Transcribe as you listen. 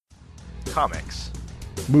Comics.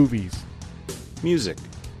 Movies. Music.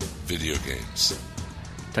 Video games.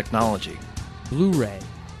 Technology. Blu-ray.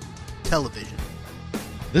 Television.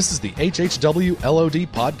 This is the HHW LOD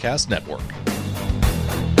Podcast Network.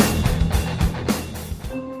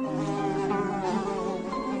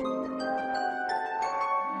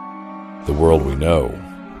 The world we know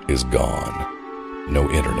is gone. No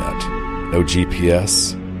internet, no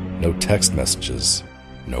GPS, no text messages,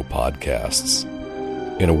 no podcasts.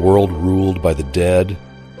 In a world ruled by the dead,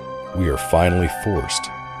 we are finally forced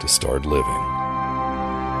to start living.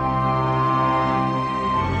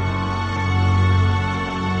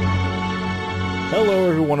 Hello,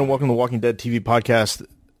 everyone, and welcome to Walking Dead TV Podcast,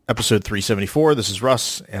 episode 374. This is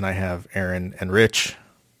Russ, and I have Aaron and Rich.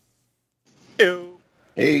 Ew.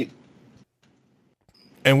 Hey.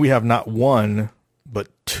 And we have not one, but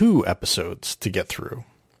two episodes to get through.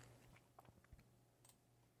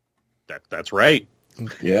 That's right.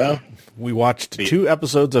 Yeah. We watched two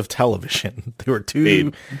episodes of television. There were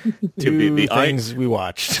two things we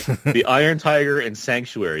watched. The Iron Tiger and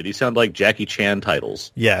Sanctuary. These sound like Jackie Chan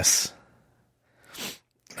titles. Yes.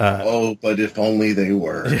 But if only they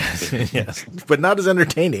were. Yes, but not as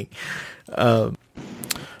entertaining. All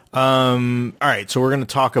right, so we're going to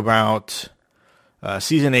talk about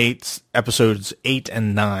Season 8, Episodes 8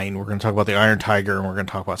 and 9. We're going to talk about the Iron Tiger, and we're going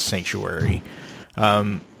to talk about Sanctuary.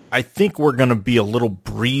 I think we're going to be a little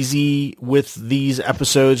breezy with these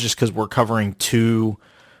episodes just because we're covering two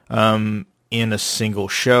in a single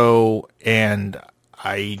show, and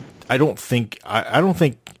I don't think we're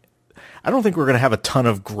going to have a ton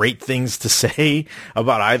of great things to say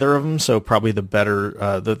about either of them. So probably the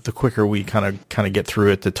better, the quicker we kind of get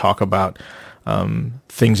through it to talk about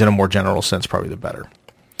things in a more general sense, probably the better.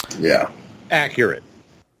 Yeah. Accurate.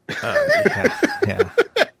 Yeah.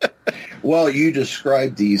 Well, you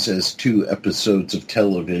described these as two episodes of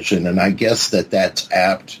television, and I guess that's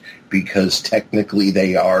apt because technically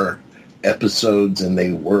they are episodes and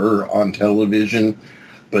they were on television,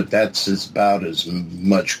 but that's about as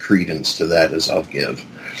much credence to that as I'll give.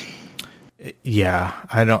 Yeah,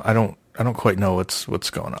 I don't quite know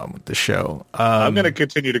what's going on with the show. I'm going to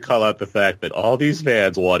continue to call out the fact that all these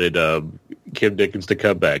fans wanted Kim Dickens to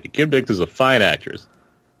come back. Kim Dickens is a fine actress,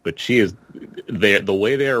 but she is the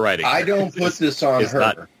way they are writing. I don't put this on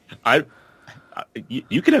her.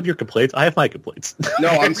 You can have your complaints. I have my complaints. No,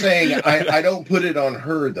 I'm saying I don't put it on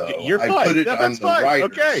her though. You're fine. I put it on the writers.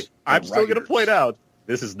 Okay, I'm still going to point out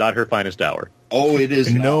this is not her finest hour. Oh, it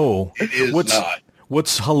is. No, it is not.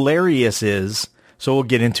 What's hilarious is, so we'll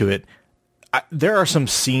get into it. There are some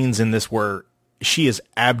scenes in this where she is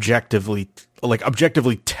objectively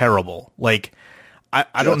terrible. Like,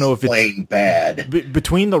 I don't know if it's plain bad.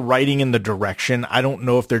 Between the writing and the direction, I don't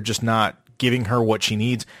know if they're just not giving her what she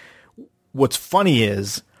needs. What's funny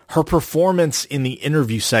is her performance in the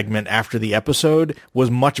interview segment after the episode was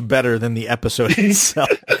much better than the episode itself.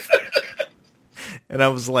 And I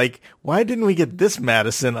was like, why didn't we get this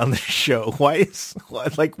Madison on the show? What is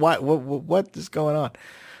going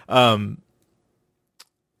on?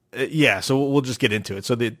 Yeah, so we'll just get into it.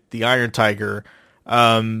 So the Iron Tiger,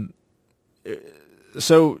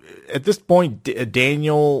 so at this point,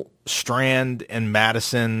 Daniel, Strand, and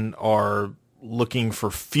Madison are looking for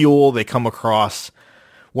fuel. They come across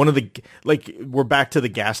one of the, we're back to the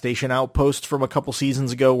gas station outpost from a couple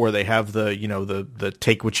seasons ago where they have the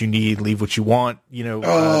take what you need, leave what you want,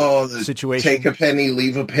 the situation. Take a penny,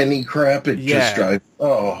 leave a penny crap. It just drives.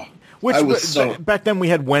 Back then we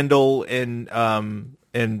had Wendell and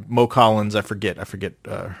Mo Collins. I forget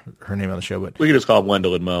her name on the show, but we can just call them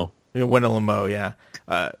Wendell and Mo. Wendell and Mo, yeah.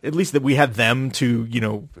 At least that we had them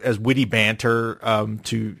to, as witty banter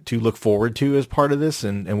to look forward to as part of this,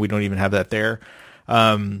 and we don't even have that there.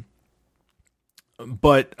 But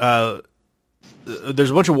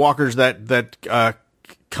there's a bunch of walkers that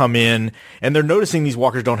come in, and they're noticing these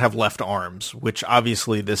walkers don't have left arms, which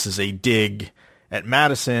obviously this is a dig at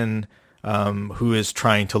Madison, who is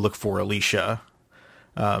trying to look for Alicia.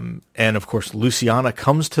 And of course, Luciana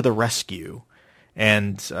comes to the rescue.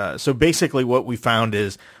 And so basically what we found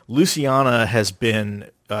is Luciana has been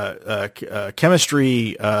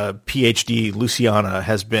chemistry PhD. Luciana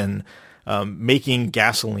has been making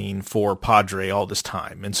gasoline for Padre all this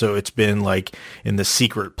time. And so it's been like in the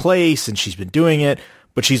secret place, and she's been doing it.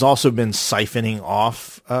 But she's also been siphoning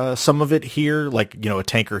off some of it here, like, a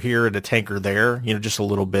tanker here and a tanker there, just a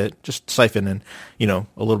little bit, just siphoning, a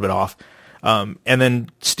little bit off. And then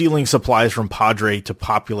stealing supplies from Padre to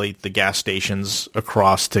populate the gas stations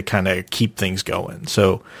across to kind of keep things going.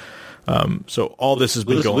 So So all this has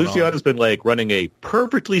been going on. Luciana's been like running a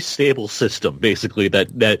perfectly stable system, basically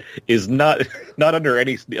that is not under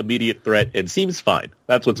any immediate threat and seems fine.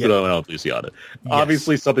 That's what's going on with Luciana. Yes.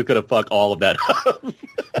 Obviously, something's going to fuck all of that up.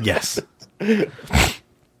 Yes.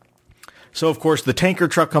 So of course the tanker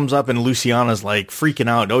truck comes up and Luciana's like freaking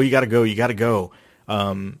out. Oh, you got to go.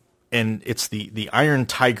 And it's the Iron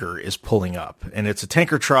Tiger is pulling up, and it's a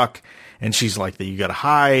tanker truck, and she's like, "You got to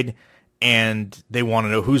hide." And they want to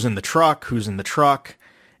know who's in the truck, and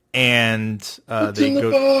what's in the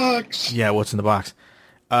box? Yeah, what's in the box?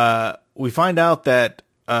 We find out that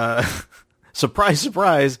surprise,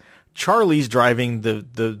 surprise, Charlie's driving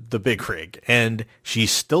the big rig, and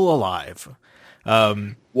she's still alive.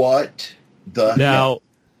 What the hell?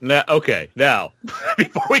 Now,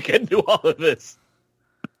 before we get into all of this,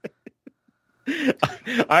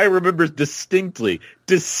 I remember distinctly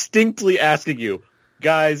asking you,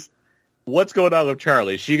 guys, what's going on with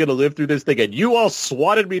Charlie? Is she going to live through this thing? And you all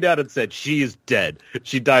swatted me down and said she is dead.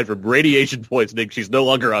 She died from radiation poisoning. She's no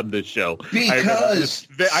longer on this show. Because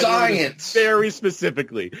science. Very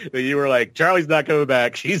specifically. That you were like, Charlie's not coming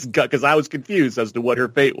back. Because I was confused as to what her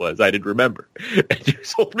fate was. I didn't remember. And you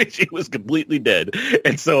told me she was completely dead.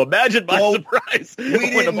 And so imagine my surprise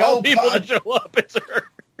when of all people to show up, it's her.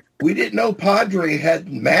 We didn't know Padre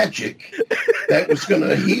had magic that was going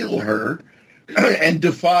to heal her and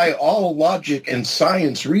defy all logic and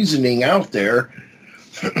science reasoning out there.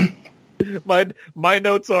 My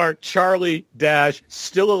notes are Charlie dash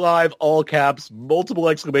still alive, all caps, multiple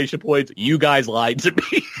exclamation points. You guys lied to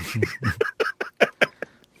me.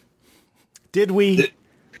 Did we?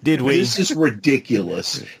 This is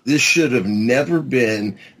ridiculous. This should have never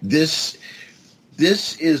been this.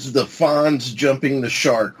 This is the Fonz jumping the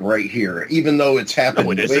shark right here, even though it's happened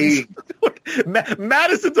way...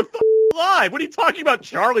 Madison's alive. What are you talking about?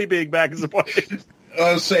 Charlie being back is a point.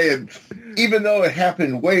 I was saying, even though it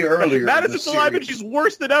happened way earlier... Madison's alive and she's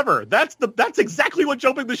worse than ever. That's exactly what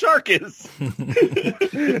jumping the shark is.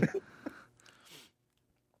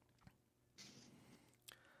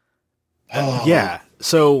 Yeah,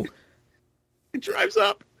 so... It drives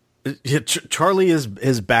up. Yeah, Charlie is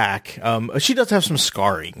back. She does have some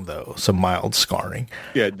scarring, though, some mild scarring.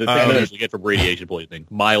 Yeah, the damage you get from radiation poisoning,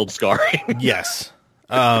 mild scarring. Yes.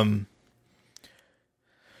 So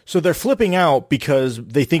they're flipping out because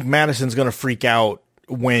they think Madison's going to freak out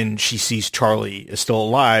when she sees Charlie is still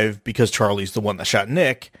alive because Charlie's the one that shot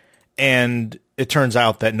Nick, and it turns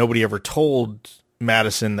out that nobody ever told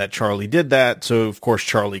Madison that Charlie did that. So of course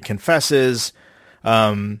Charlie confesses,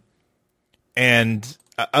 and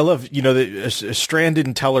I love, that Strand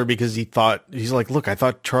didn't tell her because he's like, look, I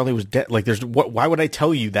thought Charlie was dead. Like, why would I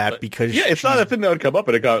tell you that? Because it's not a thing that would come up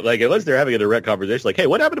in unless they're having a direct conversation. Like, hey,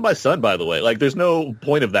 what happened to my son, by the way? Like, there's no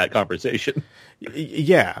point of that conversation.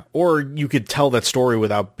 Yeah. Or you could tell that story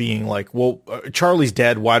without being like, well, Charlie's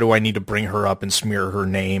dead. Why do I need to bring her up and smear her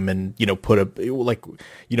name and,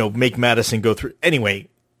 make Madison go through anyway.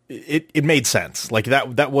 It made sense. Like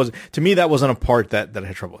that was, to me, that wasn't a part that I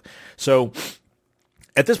had trouble with. So,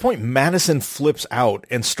 at this point, Madison flips out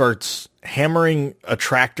and starts hammering a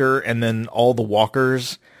tractor and then all the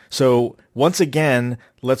walkers. So once again,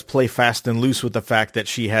 let's play fast and loose with the fact that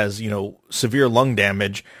she has, severe lung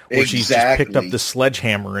damage, where she's just picked up the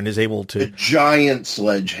sledgehammer and is able to... The giant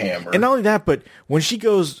sledgehammer. And not only that, but when she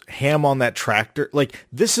goes ham on that tractor, like,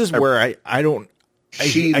 this is where I don't...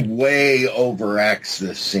 She way overacts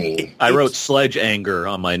this scene. I wrote sledge anger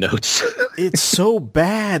on my notes. It's so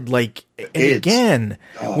bad. Like, and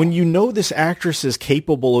when you know this actress is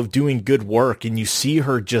capable of doing good work and you see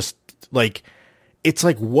her just like, it's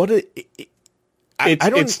like,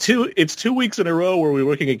 it's 2 weeks in a row where we're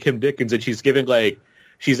looking at Kim Dickens and she's giving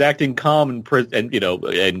she's acting calm and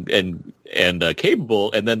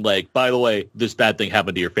capable, and then by the way, this bad thing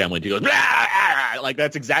happened to your family, and she goes, like,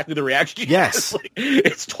 that's exactly the reaction. Yes,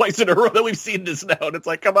 it's twice in a row that we've seen this now, and it's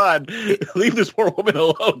like, come on, leave this poor woman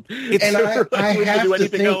alone. And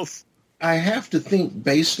I have to think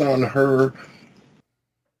based on her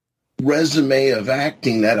resume of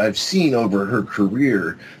acting that I've seen over her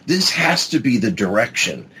career, this has to be the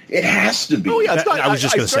direction. It has to be. Oh yeah, it's not, I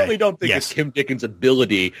certainly don't think it's Kim Dickens'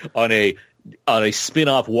 ability on a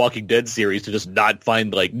spin-off Walking Dead series to just not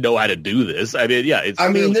know how to do this. I mean, yeah.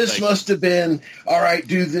 This must have been, all right,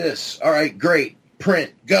 do this. All right, great.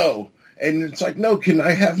 Print, go. And it's like, no, can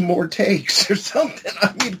I have more takes or something?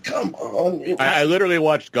 I mean, come on. I literally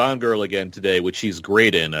watched Gone Girl again today, which she's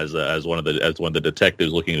great in as one of the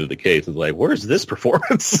detectives looking into the case. It's like, where's this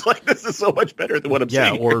performance? This is so much better than what I'm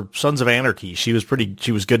seeing. Yeah, or Sons of Anarchy. She was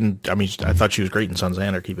good in, I thought she was great in Sons of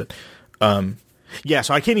Anarchy, but Yeah,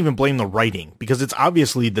 so I can't even blame the writing because it's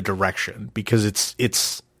obviously the direction because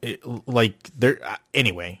it's like there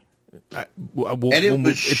anyway.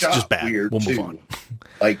 It's just bad. Weird we'll move too. on.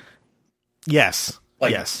 Like yes,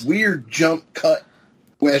 weird jump cut.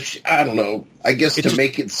 Which I don't know. I guess to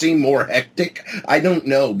make it seem more hectic. I don't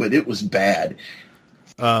know, but it was bad.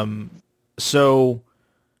 So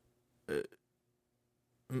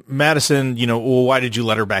Madison, well, why did you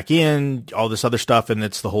let her back in? All this other stuff, and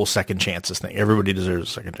it's the whole second chances thing. Everybody deserves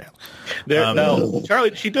a second chance. Now,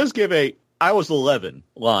 Charlie, she does give "I was 11"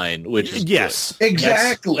 line, which is yes, good.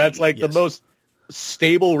 Exactly. That's like the most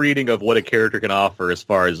stable reading of what a character can offer as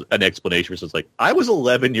far as an explanation. So it's like, I was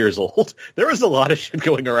 11 years old. There was a lot of shit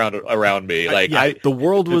going around me. Like the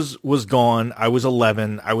world was gone. I was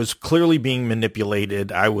 11. I was clearly being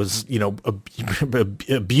manipulated. I was,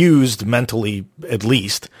 abused mentally, at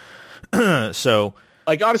least. So,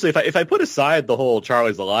 like, honestly, if I put aside the whole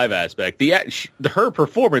Charlie's alive aspect, her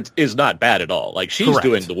performance is not bad at all. Like, she's correct.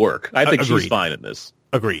 doing the work. I think Agreed. she's fine in this.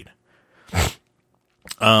 Agreed.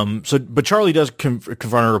 But Charlie does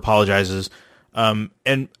confront her, apologizes.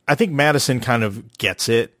 And I think Madison kind of gets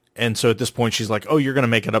it. And so at this point, she's like, oh, you're going to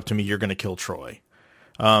make it up to me. You're going to kill Troy.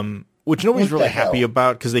 Which nobody's really happy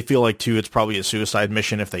about because they feel like, too, it's probably a suicide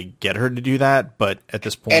mission if they get her to do that. But at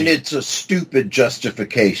this point... And it's a stupid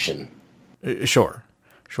justification. Sure.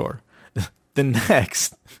 The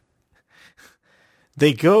next...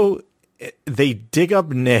 They dig up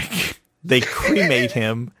Nick. They cremate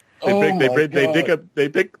him. They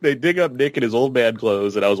dig up Nick in his old man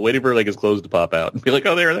clothes, and I was waiting for his clothes to pop out and be like,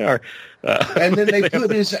 oh, there they are. And then they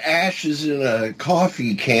put his ashes in a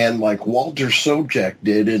coffee can like Walter Sobchak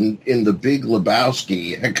did in The Big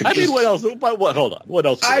Lebowski. What else? Hold on. What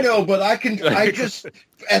else? I know, but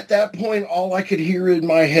at that point, all I could hear in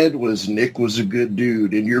my head was, Nick was a good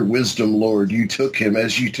dude, and your wisdom, Lord, you took him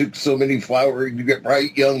as you took so many flowering,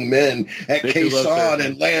 bright young men at Quezon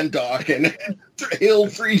and Landoc and Hill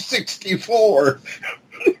 364.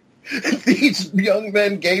 These young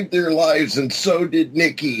men gave their lives, and so did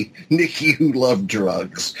Nicky who loved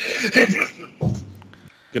drugs.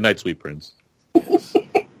 Good night, sweet prince.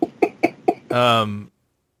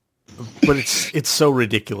 But it's so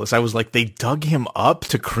ridiculous. I was like, they dug him up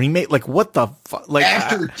to cremate? Like, what the fuck? Like,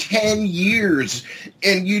 after 10 years.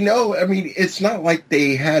 And, it's not like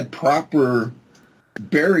they had proper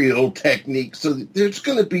burial technique, so there's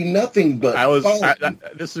going to be nothing but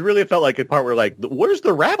this really felt like a part where, like, where's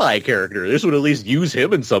the rabbi character? This would at least use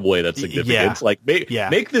him in some way that's significant. Like,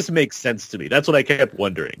 make this make sense to me. That's what I kept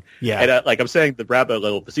wondering. Yeah. And, I'm saying the rabbi a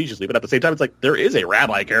little facetiously, but at the same time, it's like, there is a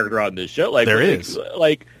rabbi character on this show. Like, there is.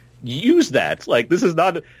 Like, use that. Like, this is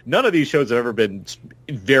not, none of these shows have ever been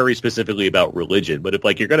very specifically about religion, but if,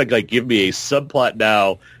 like, you're going to, like, give me a subplot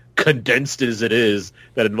now, condensed as it is,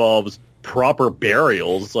 that involves proper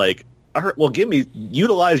burials, like, well,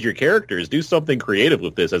 utilize your characters, do something creative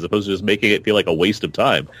with this as opposed to just making it feel like a waste of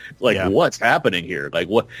time. Like, what's happening here? Like,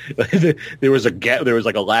 what? There was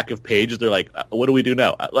like a lack of pages. They're like, what do we do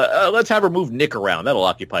now? Let's have her move Nick around. That'll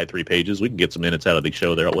occupy 3 pages. We can get some minutes out of the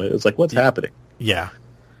show there. It's like, what's happening? Yeah.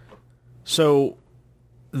 So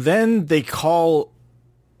then they call,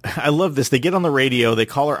 I love this. They get on the radio, they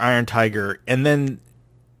call her Iron Tiger, and then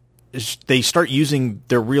they start using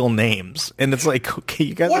their real names. And it's like, okay,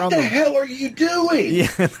 you guys are on the hell are you doing? Yeah,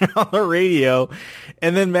 they're on the radio.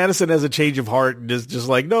 And then Madison has a change of heart and is just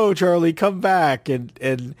like, no, Charlie, come back.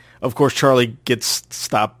 And of course, Charlie gets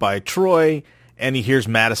stopped by Troy, and he hears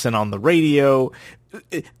Madison on the radio.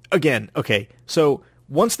 Again, okay, so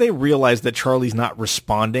once they realize that Charlie's not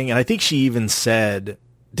responding, and I think she even said,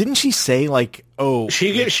 didn't she say, like, oh...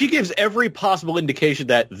 She gives every possible indication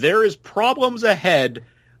that there is problems ahead.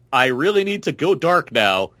 I really need to go dark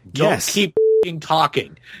now. Don't keep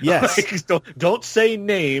talking. Yes. Like, don't say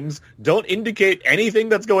names. Don't indicate anything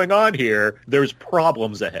that's going on here. There's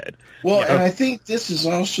problems ahead. Well, and I think this is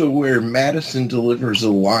also where Madison delivers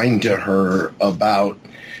a line to her about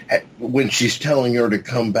when she's telling her to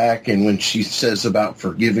come back and when she says about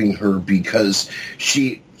forgiving her because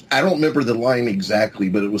I don't remember the line exactly,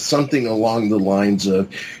 but it was something along the lines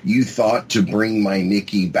of, you thought to bring my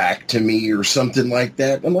Nikki back to me or something like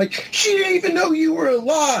that. I'm like, she didn't even know you were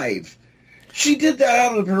alive. She did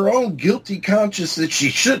that out of her own guilty conscience that she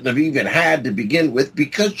shouldn't have even had to begin with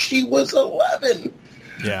because she was 11.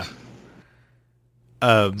 Yeah.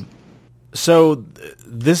 So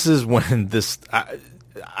this is when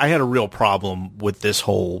I had a real problem with this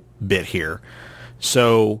whole bit here.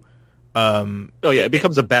 So... it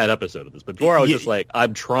becomes a bad episode of this. But before I was just like,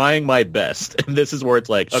 I'm trying my best, and this is where it's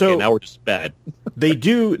like, okay, now we're just bad. they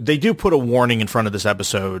do put a warning in front of this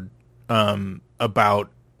episode about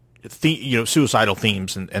suicidal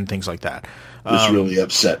themes and things like that. This really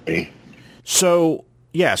upset me. So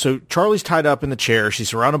Charlie's tied up in the chair. She's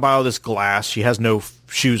surrounded by all this glass. She has no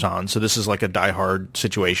shoes on. So this is like a Die Hard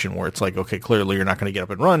situation where it's like, okay, clearly you're not going to get up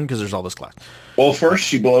and run because there's all this glass. Well, first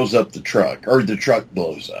she blows up the truck, or the truck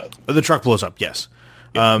blows up. The truck blows up, yes.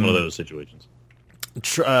 One of those situations.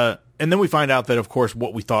 And then we find out that, of course,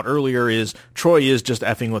 what we thought earlier is Troy is just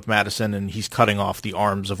effing with Madison, and he's cutting off the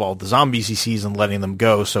arms of all the zombies he sees and letting them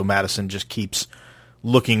go. So Madison just keeps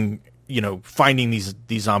looking, finding these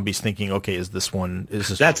zombies, thinking, okay, is this?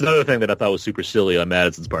 That's another thing that I thought was super silly on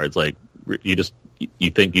Madison's part. It's like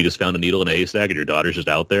you think you just found a needle in a haystack and your daughter's just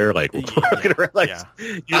out there, like,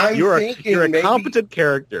 you're a competent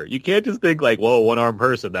character. You can't just think like, whoa, one-armed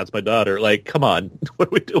person, that's my daughter. Like, come on, what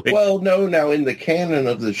are we doing? Well, no, now in the canon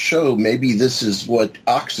of the show, maybe this is what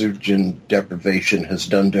oxygen deprivation has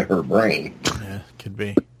done to her brain. Yeah, could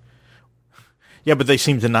be. Yeah, but they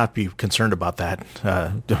seem to not be concerned about that,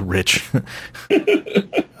 Rich.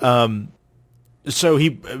 So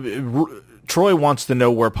Troy wants to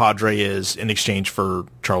know where Padre is in exchange for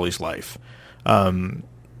Charlie's life.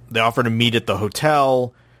 They offer to meet at the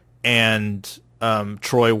hotel, and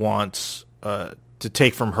Troy wants to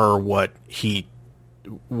take from her what she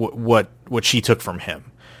took from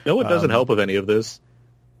him. You know what doesn't help with any of this?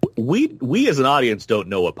 We as an audience don't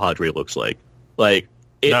know what Padre looks like.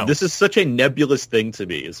 This is such a nebulous thing to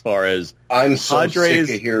me as far as I'm so sick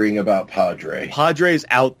of hearing about Padre. Padre's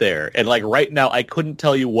out there, and like right now, I couldn't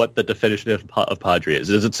tell you what the definition of Padre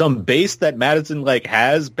is. Is it some base that Madison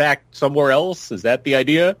has back somewhere else? Is that the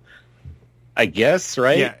idea? I guess,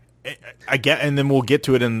 right? Yeah, I get, and then we'll get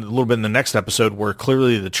to it in a little bit in the next episode where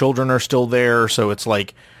clearly the children are still there. So it's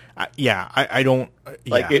like, I don't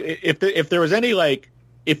like if there was any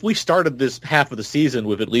if we started this half of the season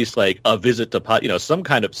with at least a visit to some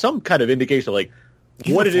kind of indication of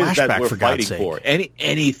what it is that we're fighting for,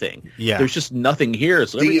 anything. Yeah, there's just nothing here.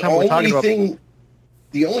 So every time we're talking about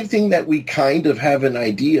the only thing that we kind of have an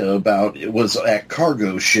idea about was that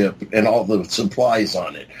cargo ship and all the supplies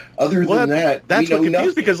on it. Other than that, that's what confused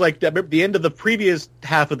nothing. Because the end of the previous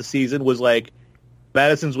half of the season was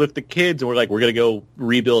Madison's with the kids, and we're going to go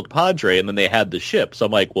rebuild Padre, and then they had the ship. So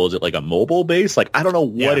I'm like, well, is it a mobile base? I don't know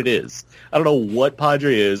what it is. I don't know what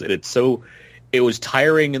Padre is, and it was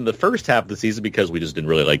tiring in the first half of the season because we just didn't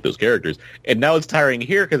really like those characters, and now it's tiring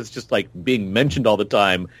here because it's just being mentioned all the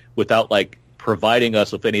time without providing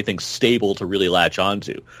us with anything stable to really latch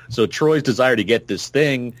onto. So Troy's desire to get this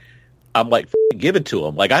thing, I'm give it to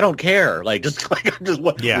him. I don't care.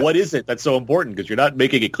 What is it that's so important? Because you're not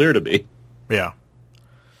making it clear to me. Yeah.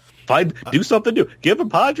 Do something new. Give him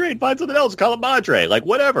Padre and find something else. Call him Padre.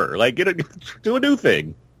 Whatever. Do a new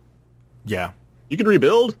thing. Yeah. You can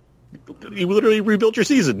rebuild. You literally rebuilt your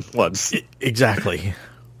season once. Exactly.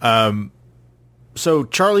 So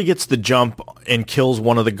Charlie gets the jump and kills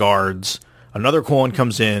one of the guards. Another clone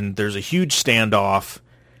comes in. There's a huge standoff,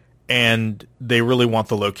 and they really want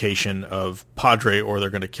the location of Padre, or they're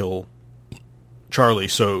going to kill Charlie.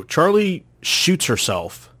 So Charlie shoots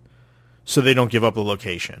herself so they don't give up the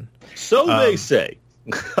location. So they say.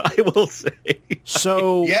 I will say.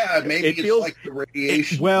 So yeah, maybe it feels like the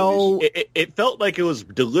radiation. It felt like it was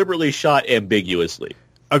deliberately shot ambiguously.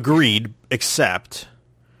 Agreed, except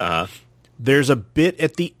there's a bit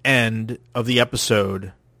at the end of the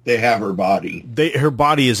episode. They have her body. Her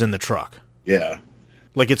body is in the truck. Yeah,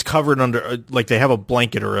 it's covered under. They have a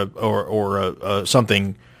blanket or a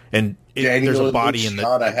something, and there's a body in the.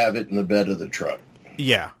 Gotta have it in the bed of the truck.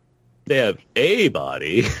 Yeah. They have a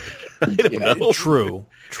body. I don't know. True.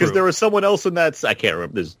 Because there was someone else in that. I can't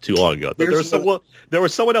remember. This is too long ago. There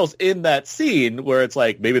was someone else in that scene where it's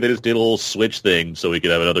maybe they just did a little switch thing so we could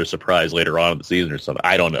have another surprise later on in the season or something.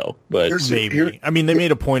 I don't know, but maybe. I mean, they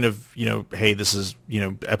made a point of hey, this is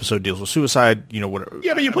episode deals with suicide. Whatever.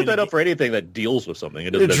 Yeah, but you put that up for anything that deals with something.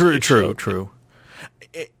 It doesn't. True.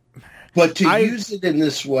 But to use it in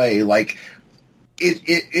this way,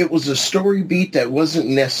 it was a story beat that wasn't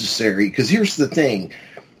necessary. Because here's the thing.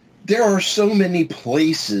 There are so many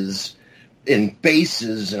places and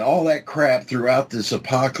bases and all that crap throughout this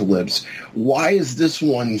apocalypse. Why is this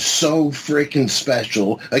one so freaking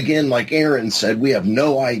special? Again, like Aaron said, we have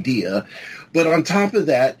no idea. But on top of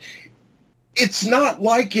that, it's not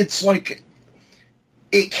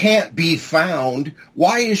it can't be found.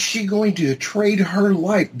 Why is she going to trade her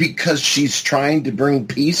life? Because she's trying to bring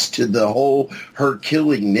peace to the whole her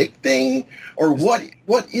killing Nick thing? Or what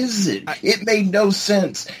is it? It made no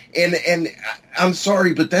sense. And I'm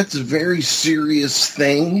sorry, but that's a very serious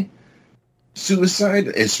thing. Suicide,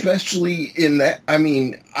 especially in that. I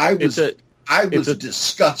mean, I was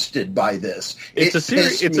disgusted by this. It's a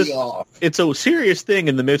serious thing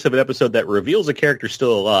in the midst of an episode that reveals a character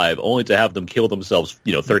still alive, only to have them kill themselves,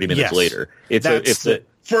 30 minutes later.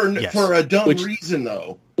 For a dumb reason,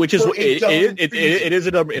 though. Which is it is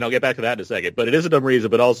a dumb, and I'll get back to that in a second. But it is a dumb reason.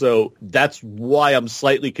 But also, that's why I'm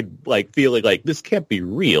slightly feeling like this can't be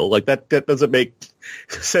real. Like that doesn't make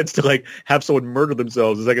sense to have someone murder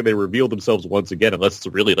themselves the second they reveal themselves once again, unless it's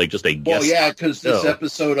really just a guess. Well, yeah, because this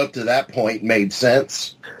episode up to that point made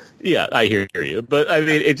sense. Yeah, I hear you, but I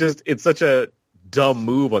mean, it's such a dumb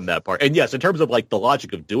move on that part. And yes, in terms of the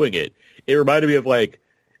logic of doing it, it reminded me of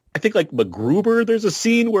I think MacGruber, there's a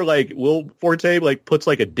scene where Will Forte puts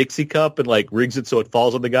a Dixie cup and rigs it so it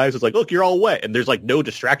falls on the guy. So it's look, you're all wet, and there's no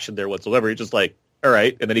distraction there whatsoever. He's just all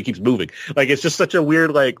right, and then he keeps moving. It's just such a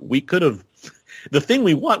weird we could have the thing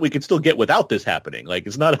we want we could still get without this happening.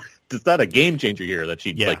 It's not a game changer here that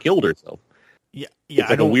she killed herself. Yeah,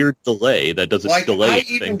 it's a weird delay that doesn't delay. I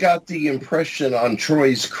even got the impression on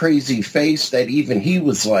Troy's crazy face that even he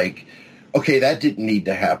was okay, that didn't need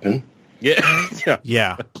to happen.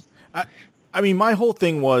 Yeah. I mean, my whole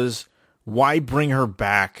thing was, why bring her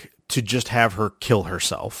back to just have her kill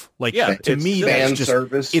herself? To me, that's just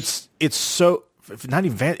service. It's so not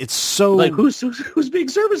even fan. It's so who's being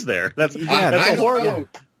serviced there? That's horrible.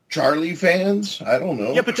 Charlie fans? I don't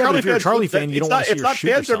know. Yeah, but if you're a Charlie fan, you don't want to see her shoot herself. It's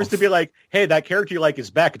not fan service to be hey, that character you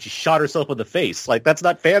is back, and she shot herself in the face. That's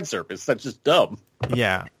not fan service. That's just dumb.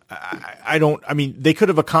 Yeah. I don't. I mean, they could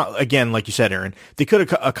have again, like you said, Aaron. They could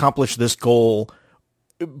have accomplished this goal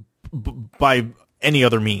by any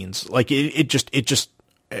other means. It just.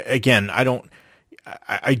 Again, I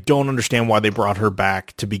don't understand why they brought her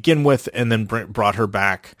back to begin with, and then brought her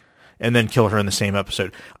back and then kill her in the same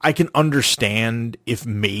episode. I can understand if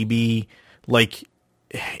maybe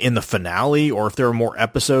in the finale, or if there were more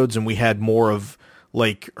episodes and we had more of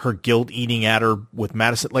her guilt eating at her with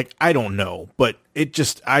Madison. I don't know, but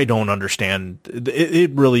I don't understand. It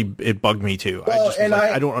really bugged me too. Well,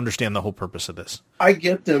 I don't understand the whole purpose of this. I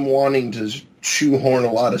get them wanting to shoehorn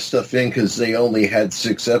a lot of stuff in because they only had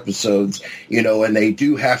 6 episodes, and they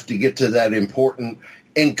do have to get to that important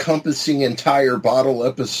encompassing entire bottle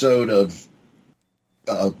episode of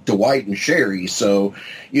Dwight and Sherry. So,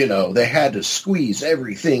 they had to squeeze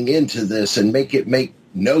everything into this and make it make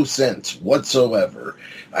no sense whatsoever.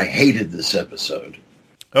 I hated this episode.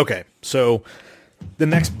 Okay, so the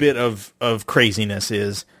next bit of craziness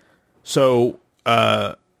is, so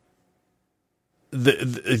the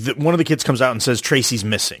one of the kids comes out and says Tracy's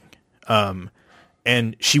missing,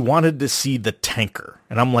 and she wanted to see the tanker,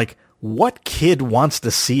 and I'm like, what kid wants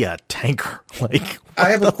to see a tanker? I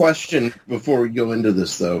have a question before we go into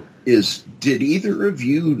this, though. Did either of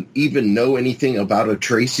you even know anything about a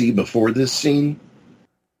Tracy before this scene?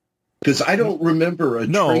 Because I don't remember a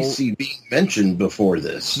Tracy being mentioned before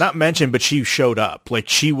this. Not mentioned, but she showed up.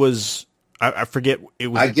 She was, I forget. It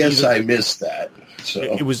was. I guess I missed that. So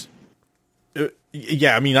it was,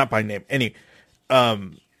 yeah. I mean, not by name.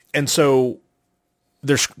 And so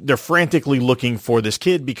they're frantically looking for this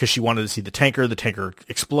kid because she wanted to see the tanker. The tanker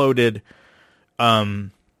exploded.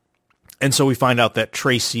 And so we find out that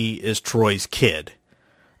Tracy is Troy's kid.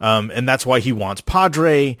 And that's why he wants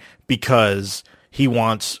Padre, because he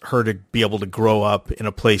wants her to be able to grow up in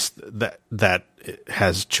a place that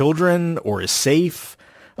has children or is safe.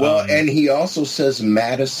 Well, and he also says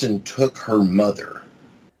Madison took her mother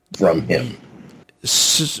from him.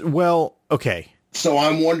 Well, okay. So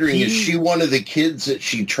I'm wondering, is she one of the kids that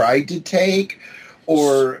she tried to take,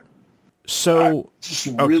 or? So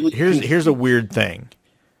really here's a weird thing.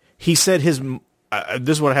 He said his.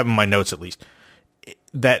 This is what I have in my notes, at least,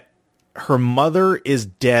 that her mother is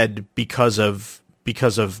dead because of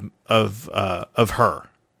her.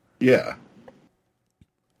 Yeah.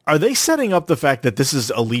 Are they setting up the fact that this is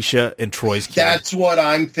Alicia and Troy's kid? That's what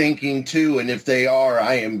I'm thinking too. And if they are,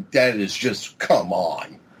 that is just, come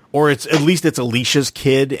on. Or it's Alicia's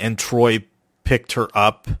kid and Troy picked her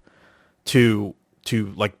up to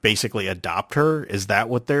basically adopt her. Is that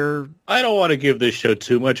what they're? I don't want to give this show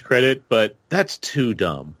too much credit, but that's too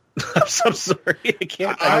dumb. I'm sorry. I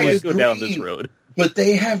can't go down this road. But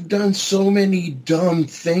they have done so many dumb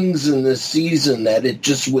things in this season that it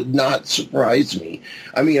just would not surprise me.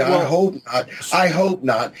 I mean, I hope not. I hope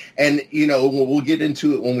not. And, we'll get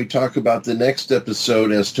into it when we talk about the next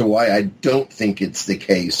episode as to why I don't think it's the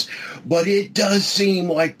case. But it does seem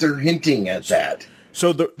like they're hinting at that.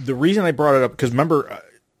 So the reason I brought it up, because remember,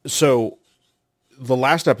 so the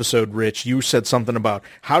last episode, Rich, you said something about,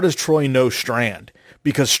 how does Troy know Strand?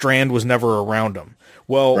 Because Strand was never around him.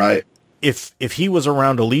 Well, right. If he was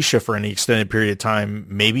around Alicia for any extended period of time,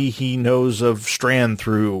 maybe he knows of Strand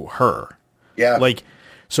through her. Yeah. Like,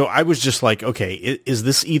 so I was just like, okay, is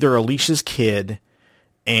this either Alicia's kid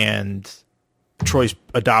and Troy's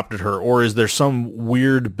adopted her, or is there some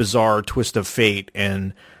weird, bizarre twist of fate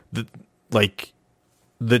and the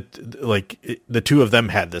two of them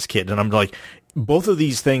had this kid? And I'm like, both of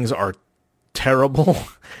these things are terrible,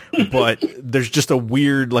 but there's just a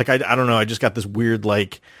weird, like, I don't know. I just got this weird,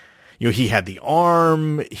 like, you know, he had the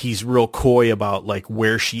arm. He's real coy about like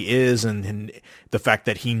where she is and the fact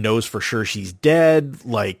that he knows for sure she's dead.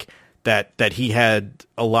 Like that he had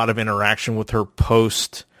a lot of interaction with her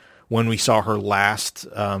post when we saw her last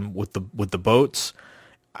with the boats.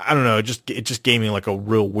 I don't know. It just gave me like a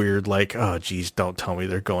real weird, like, oh geez, don't tell me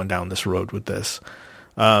they're going down this road with this.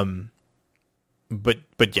 But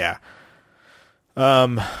yeah.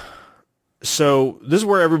 So this is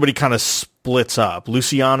where everybody kind of splits up.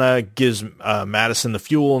 Luciana gives Madison the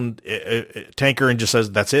fuel and tanker and just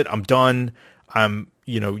says, "That's it. I'm done.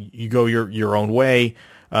 You go your own way."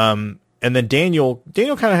 And then Daniel kind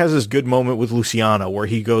of has this good moment with Luciana where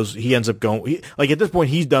he ends up going, like at this point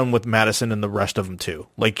he's done with Madison and the rest of them too.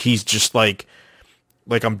 Like he's just like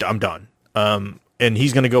I'm done. And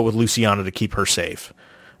he's going to go with Luciana to keep her safe.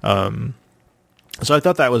 So I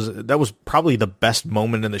thought that was probably the best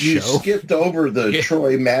moment in the show. You skipped over the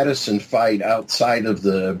Troy Madison fight outside of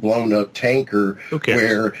the blown up tanker,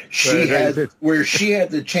 where she had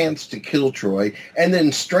the chance to kill Troy, and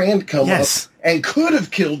then Strand come up and could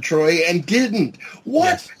have killed Troy and didn't.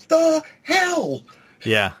 What the hell?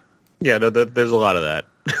 Yeah. Yeah, no, there's a lot of that.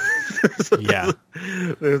 Yeah.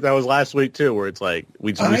 That was last week too, where it's like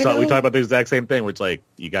we talked about the exact same thing, where it's like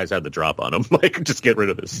you guys had the drop on him, like just get rid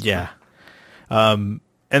of this. Yeah. And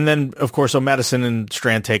then, of course, so Madison and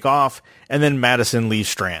Strand take off, and then Madison leaves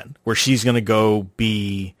Strand, where she's going to go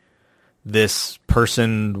be this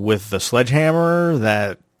person with the sledgehammer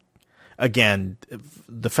that, again,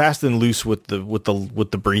 the fast and loose with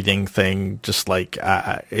the breathing thing, just like,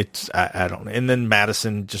 I don't know. And then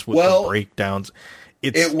Madison just with the breakdowns.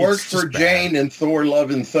 It worked for Jane in Thor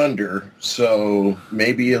Love and Thunder, so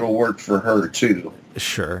maybe it'll work for her too.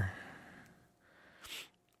 Sure.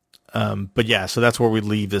 But yeah, so that's where we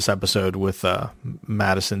leave this episode with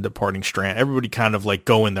Madison departing Strand. Everybody kind of like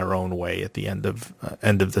going their own way at the end of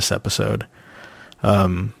this episode.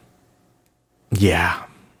 Yeah,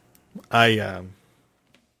 I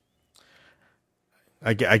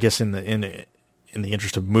guess in the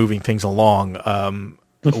interest of moving things along,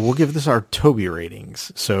 we'll give this our Toby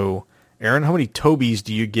ratings. So, Aaron, how many Tobys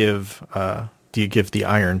do you give the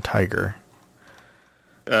Iron Tiger?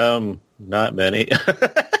 Not many.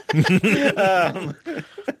 There's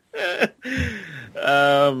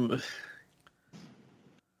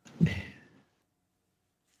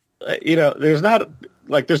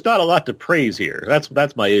not a lot to praise here.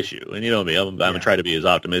 That's my issue. And you know me, I'm gonna try to be as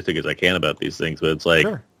optimistic as I can about these things, but it's like,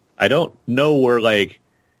 sure. I don't know where like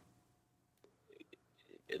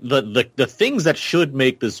the things that should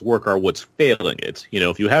make this work are what's failing it. You know,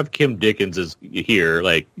 if you have Kim Dickens is here,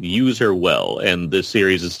 like use her well, and this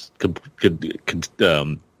series is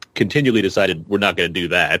continually decided we're not going to do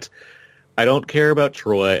that. I don't care about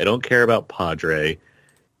Troy. I don't care about Padre.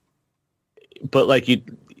 But like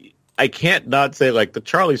I can't not say like the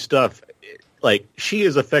Charlie stuff. Like she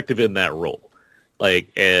is effective in that role.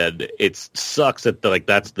 Like, and it sucks that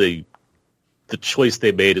that's the choice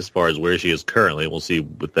they made as far as where she is currently. We'll see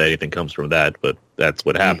if anything comes from that, but that's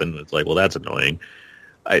what happened. It's like, well, that's annoying.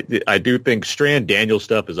 I do think Strand Daniel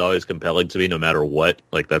stuff is always compelling to me, no matter what.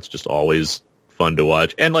 Like that's just always fun to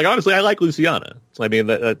watch. And like honestly, I like Luciana. So I mean,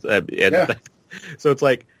 so it's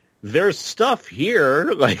like there's stuff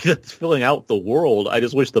here like that's filling out the world. I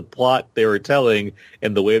just wish the plot they were telling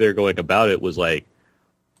and the way they're going about it was like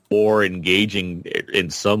more engaging in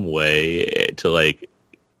some way to like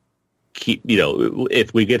keep,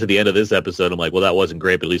 if we get to the end of this episode, I'm like, well, that wasn't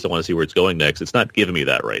great, but at least I want to see where it's going next. It's not giving me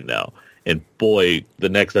that right now. And boy, the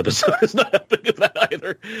next episode is not helping with that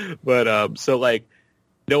either. But so like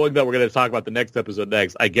knowing that we're going to talk about the next episode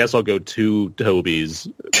next, I guess I'll go 2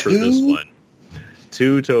 Tobys for this one.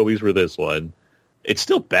 2 Tobys for this one. It's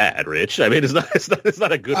still bad, Rich. I mean, it's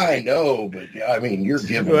not a good. I know, but I mean, you're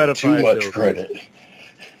giving it too much credit.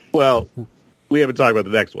 Well, we haven't talked about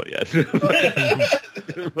the next one yet.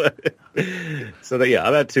 So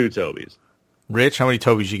I'm at 2 Tobys. Rich, how many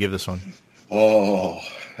Tobys you give this one? Oh,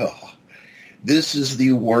 this is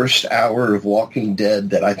the worst hour of Walking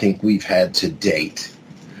Dead that I think we've had to date.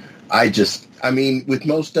 I mean, with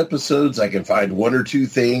most episodes, I can find 1 or 2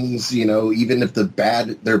 things, even if they're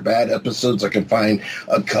bad episodes, I can find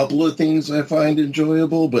a couple of things I find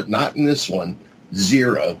enjoyable, but not in this one.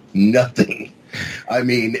 0. Nothing. I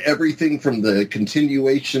mean, everything from the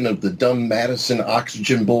continuation of the dumb Madison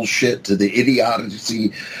oxygen bullshit to the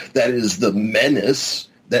idiocy that is the menace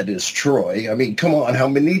that is Troy. I mean, come on, how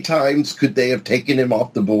many times could they have taken him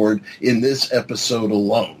off the board in this episode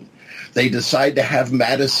alone? They decide to have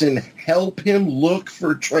Madison help him look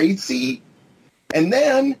for Tracy, and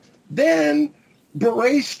then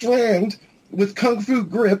Beret Strand with Kung Fu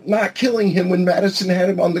grip not killing him when Madison had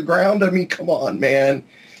him on the ground. I mean, come on, man.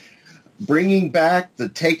 Bringing back the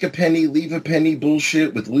take a penny, leave a penny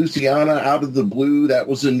bullshit with Luciana out of the blue, that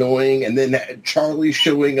was annoying. And then Charlie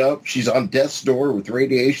showing up. She's on death's door with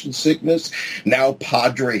radiation sickness. Now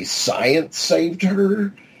Padre Science saved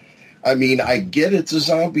her. I mean, I get it's a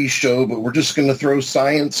zombie show, but we're just going to throw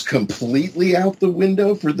science completely out the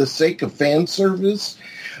window for the sake of fan service.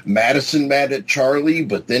 Madison mad at Charlie,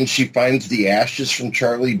 but then she finds the ashes from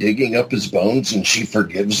Charlie digging up his bones and she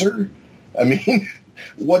forgives her. I mean...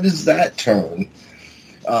 What is that turn?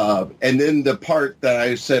 And then the part that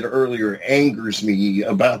I said earlier angers me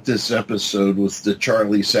about this episode was the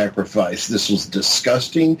Charlie sacrifice. This was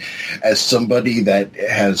disgusting. As somebody that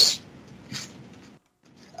has...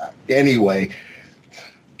 Anyway,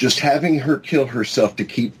 just having her kill herself to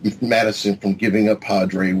keep Madison from giving up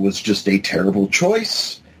Padre was just a terrible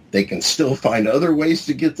choice. They can still find other ways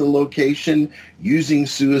to get the location. Using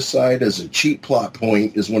suicide as a cheap plot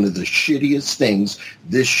point is one of the shittiest things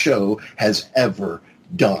this show has ever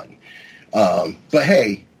done. But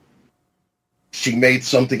hey, she made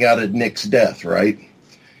something out of Nick's death, right?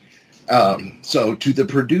 So to the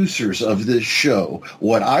producers of this show,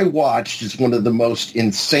 what I watched is one of the most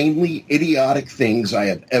insanely idiotic things I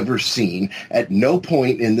have ever seen. At no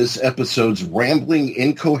point in this episode's rambling,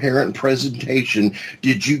 incoherent presentation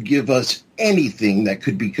did you give us anything that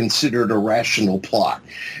could be considered a rational plot.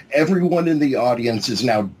 Everyone in the audience is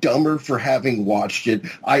now dumber for having watched it.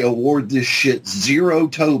 I award this shit 0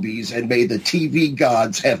 Tobies, and may the TV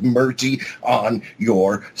gods have mercy on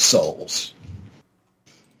your souls.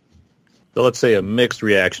 So let's say a mixed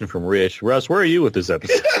reaction from Rich. Russ, where are you with this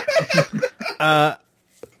episode?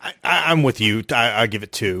 I'm with you. I give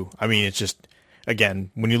it 2. I mean, it's just, again,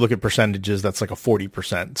 when you look at percentages, that's like a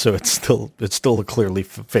 40%. So it's still a clearly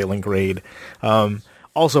failing grade.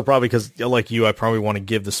 Also, probably because, like you, I probably want to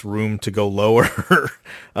give this room to go lower.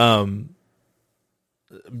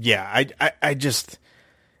 Yeah, I just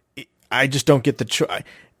don't get the choice.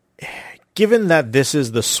 Given that this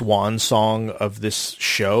is the swan song of this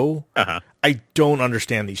show, I don't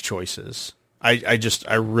understand these choices.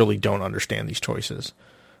 I really don't understand these choices.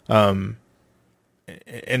 And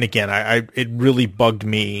again, it really bugged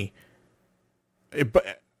me.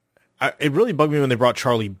 It really bugged me when they brought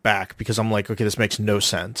Charlie back, because I'm like, okay, this makes no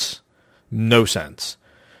sense. No sense.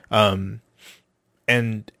 And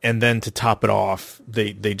then to top it off,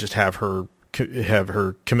 they just have her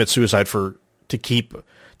commit suicide to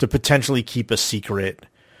potentially keep a secret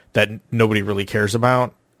that nobody really cares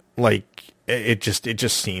about. Like, it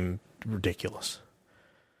just seemed ridiculous.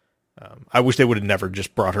 I wish they would have never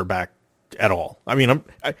just brought her back at all. I mean,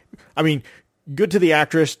 good to the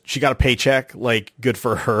actress. She got a paycheck. Like, good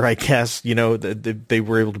for her, I guess. You know, they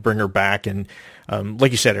were able to bring her back, and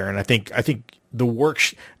like you said, Aaron, I think the work.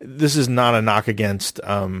 This is not a knock against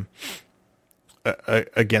the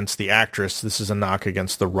actress. This is a knock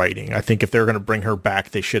against the writing. I think if they're going to bring her back,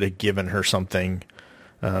 they should have given her something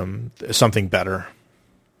better.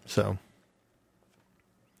 So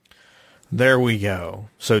there we go.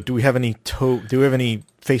 So do we have any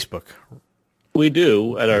Facebook? We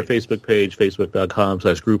do, at our Facebook page,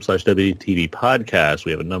 facebook.com/group/WTV podcast.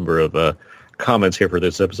 We have a number of comments here for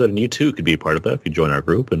this episode, and you too could be a part of that if you join our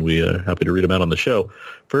group, and we are happy to read them out on the show.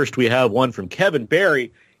 First, we have one from Kevin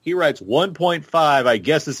Barry. He writes 1.5. I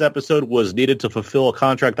guess this episode was needed to fulfill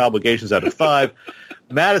contract obligations out of 5.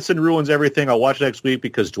 Madison ruins everything. I'll watch next week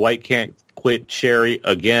because Dwight can't quit Cherry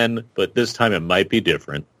again, but this time it might be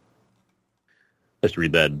different. Let's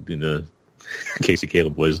read that in the Casey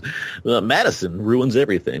Caleb voice. Madison ruins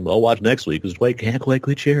everything. I'll watch next week because Dwight can't quite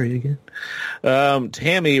quit Cherry again.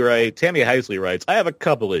 Tammy Heisley writes, I have a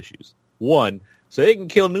couple issues. 1, so they can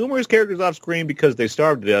kill numerous characters off screen because they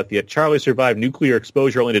starved to death, yet Charlie survived nuclear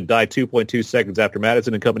exposure only to die 2.2 seconds after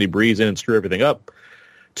Madison and company breeze in and screw everything up.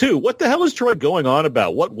 2, what the hell is Troy going on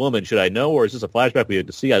about? What woman should I know, or is this a flashback we had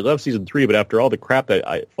to see? I love season 3, but after all the crap that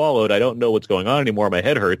I followed, I don't know what's going on anymore. My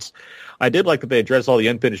head hurts. I did like that they addressed all the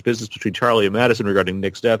unfinished business between Charlie and Madison regarding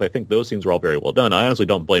Nick's death. I think those scenes were all very well done. I honestly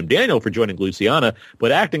don't blame Daniel for joining Luciana,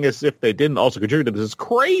 but acting as if they didn't also contribute to this is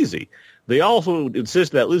crazy. They also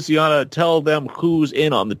insisted that Luciana tell them who's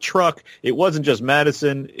in on the truck. It wasn't just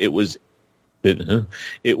Madison. It was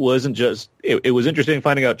It wasn't just. It was interesting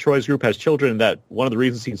finding out Troy's group has children, and that one of the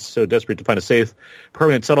reasons he's so desperate to find a safe,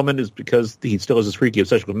 permanent settlement is because he still has this freaky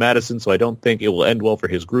obsession with Madison. So I don't think it will end well for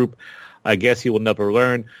his group. I guess he will never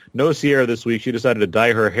learn. No Sierra this week. She decided to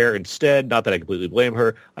dye her hair instead. Not that I completely blame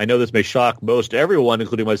her. I know this may shock most everyone,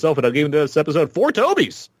 including myself, and I'll give this episode 4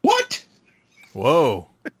 Tobys. What? Whoa.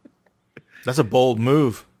 That's a bold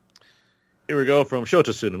move. Here we go from Shota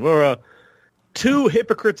Tsunomura. 2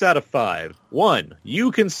 hypocrites out of 5. 1,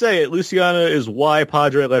 you can say it. Luciana is why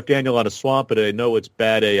Padre left Daniel on a swamp, but I know it's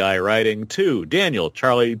bad AI writing. 2, Daniel,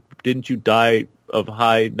 Charlie, didn't you die of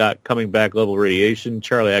high not coming back level radiation?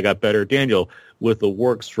 Charlie, I got better. Daniel, with the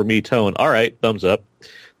works for me tone. All right, thumbs up.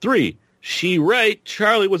 3, she right.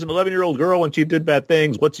 Charlie was an 11-year-old girl when she did bad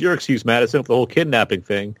things. What's your excuse, Madison, for the whole kidnapping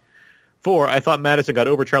thing? 4, I thought Madison got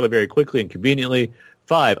over Charlie very quickly and conveniently.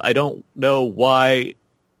 5, I don't know why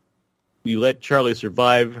you let Charlie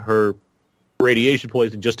survive her radiation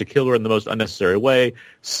poison just to kill her in the most unnecessary way.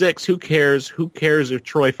 6, who cares? Who cares if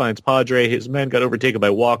Troy finds Padre? His men got overtaken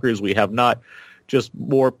by walkers. We have not just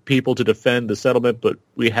more people to defend the settlement, but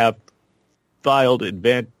we have filed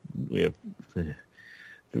advantage.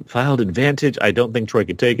 I don't think Troy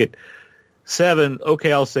can take it. 7,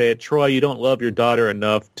 okay, I'll say it. Troy, you don't love your daughter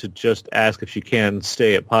enough to just ask if she can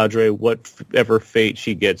stay at Padre. Whatever fate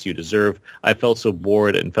she gets, you deserve. I felt so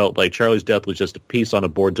bored and felt like Charlie's death was just a piece on a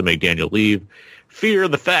board to make Daniel leave. Fear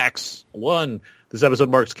the facts. 1, this episode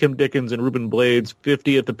marks Kim Dickens and Ruben Blades'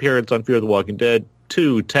 50th appearance on Fear the Walking Dead.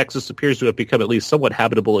 2, Texas appears to have become at least somewhat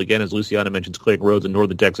habitable again, as Luciana mentions clearing roads in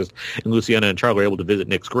northern Texas, and Luciana and Charlie are able to visit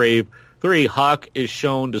Nick's grave. 3, Hawk is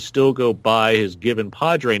shown to still go by his given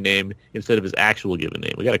Padre name instead of his actual given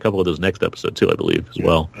name. We got a couple of those next episode, too, I believe, as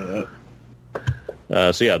well.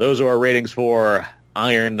 So, yeah, those are our ratings for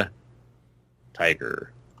Iron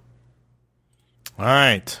Tiger. All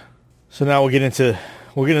right. So now we'll get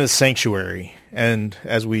into Sanctuary. And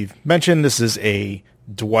as we've mentioned, this is a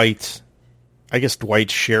Dwight,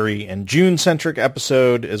 Sherry, and June-centric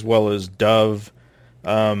episode, as well as Dove.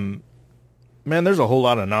 Man, there's a whole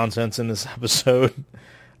lot of nonsense in this episode.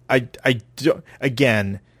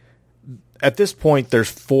 Again, at this point,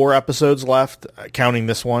 there's 4 episodes left, counting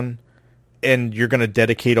this one, and you're going to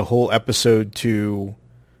dedicate a whole episode to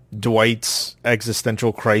Dwight's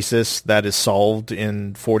existential crisis that is solved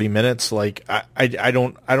in 40 minutes. Like, I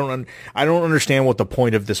don't understand what the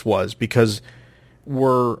point of this was, because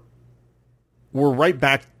we're right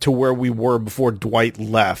back to where we were before Dwight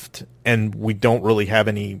left, and we don't really have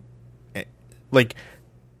any. Like,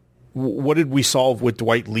 what did we solve with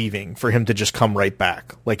Dwight leaving for him to just come right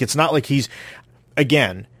back? Like, it's not like he's,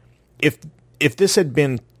 again, if this had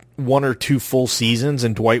been 1 or 2 full seasons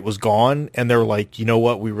and Dwight was gone and they're like, you know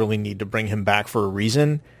what, we really need to bring him back for a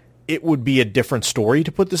reason, it would be a different story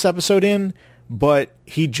to put this episode in, but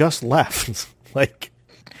he just left. Like,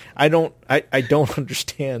 I don't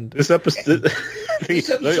understand. This episode...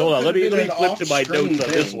 Hold on, let me flip to my notes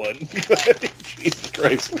on this one. Jesus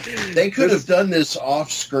Christ. They could have done this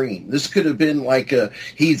off screen. This could have been like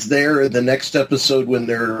he's there in the next episode when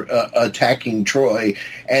they're attacking Troy,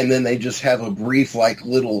 and then they just have a brief, like,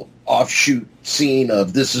 little offshoot scene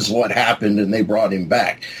of this is what happened, and they brought him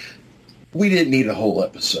back. We didn't need a whole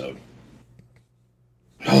episode.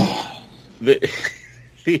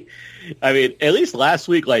 I mean, at least last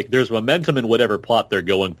week, like, there's momentum in whatever plot they're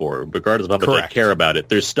going for, regardless of how much I care about it.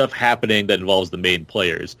 There's stuff happening that involves the main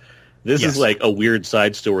players. This is like a weird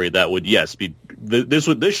side story that would, be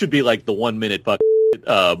this should be like the 1-minute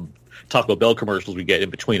Taco Bell commercials we get in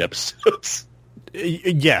between episodes.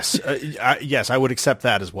 Yes, I would accept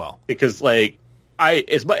that as well. Because, like, I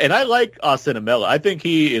like Austin Amella. I think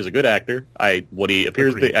he is a good actor. What he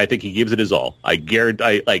appears to be, I think he gives it his all. I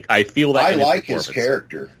guarantee. I feel that. I like his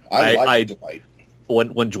character. I like Dwight.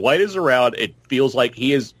 When Dwight is around, it feels like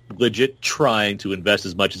he is legit trying to invest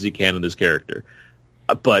as much as he can in this character.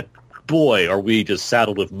 But boy, are we just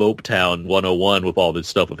saddled with Mopetown 101 with all this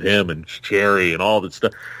stuff of him and Cherry and all this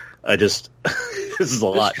stuff. This is a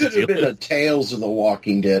lot. This could have been a Tales of the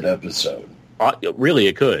Walking Dead episode. Really,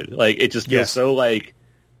 it could. Like, it just feels so like,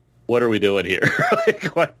 what are we doing here? Like,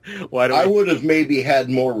 why do I would have maybe had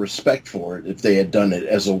more respect for it if they had done it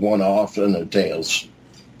as a one-off in a Tales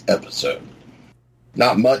episode.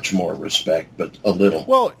 Not much more respect, but a little.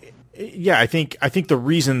 Well, yeah, I think the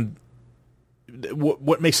reason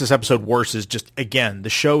what makes this episode worse is just, again, the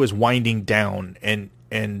show is winding down,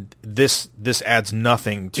 and this adds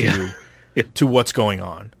nothing to to what's going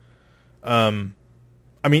on. I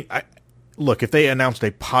mean, look, if they announced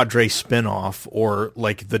a Padre spinoff or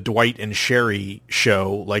like the Dwight and Sherry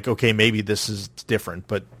show, like, okay, maybe this is different,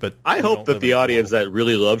 but I hope that the audience that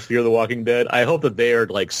really loves Fear the Walking Dead, I hope that they are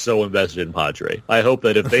like so invested in Padre. I hope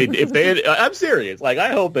that if they, I'm serious. Like, I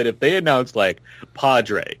hope that if they announce like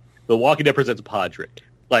Padre, The Walking Dead presents Padre,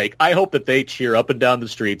 like, I hope that they cheer up and down the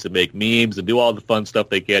streets and make memes and do all the fun stuff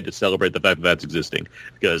they can to celebrate the fact that that's existing.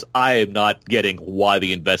 Because I am not getting why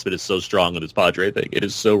the investment is so strong in this Padre thing. It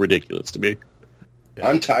is so ridiculous to me.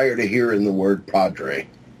 I'm tired of hearing the word Padre.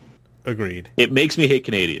 Agreed. It makes me hate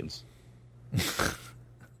Canadians.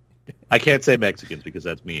 I can't say Mexicans because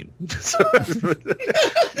that's mean.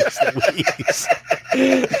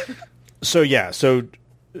 So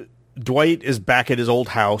Dwight is back at his old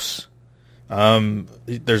house.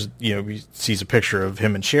 There's, he sees a picture of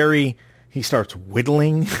him and Sherry. He starts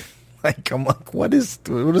whittling. I'm like, what is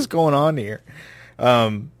going on here?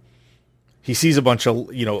 He sees a bunch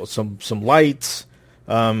of, some lights.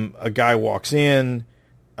 A guy walks in,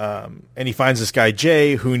 and he finds this guy,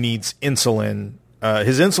 Jay, who needs insulin.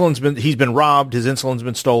 He's been robbed. His insulin's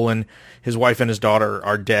been stolen. His wife and his daughter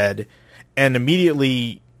are dead. And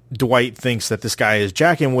immediately Dwight thinks that this guy is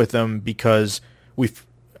jacking with him because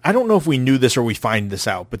I don't know if we knew this or we find this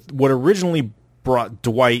out, but what originally brought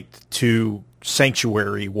Dwight to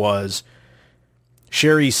Sanctuary was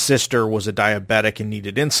Sherry's sister was a diabetic and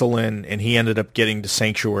needed insulin, and he ended up getting to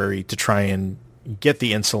Sanctuary to try and get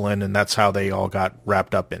the insulin, and that's how they all got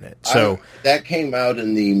wrapped up in it. So that came out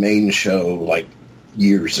in the main show like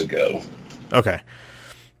years ago. Okay.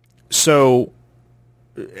 So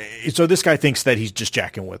this guy thinks that he's just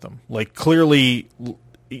jacking with him. Like, clearly,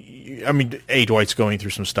 I mean, Dwight's going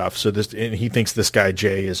through some stuff, and he thinks this guy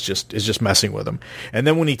Jay is just messing with him. And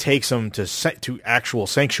then when he takes him to actual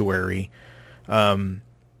Sanctuary,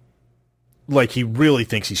 like, he really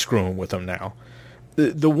thinks he's screwing with him now.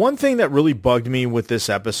 The one thing that really bugged me with this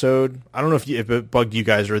episode, I don't know if it bugged you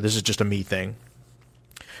guys or this is just a me thing.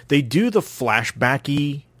 They do the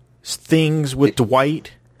flashbacky things with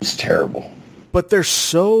Dwight. It's terrible. But they're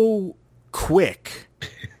so quick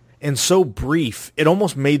and so brief, it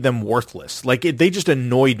almost made them worthless. Like, they just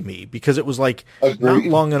annoyed me because it was like not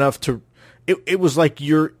long enough to. It was like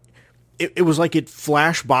it was like it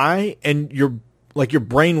flashed by and your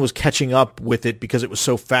brain was catching up with it because it was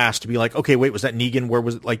so fast to be like, okay, wait, was that Negan? Where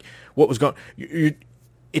was it? Like, what was going? It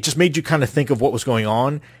just made you kind of think of what was going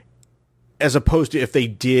on, as opposed to if they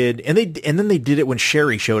did, and then they did it when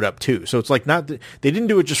Sherry showed up too. So it's like they didn't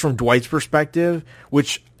do it just from Dwight's perspective,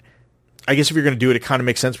 which I guess if you're going to do it, it kind of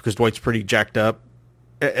makes sense because Dwight's pretty jacked up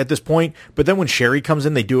at this point. But then when Sherry comes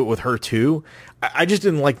in, they do it with her too. I just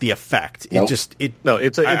didn't like the effect. Nope.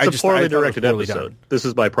 It's a poorly directed episode. Done. This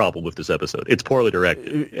is my problem with this episode. It's poorly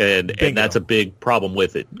directed, and that's a big problem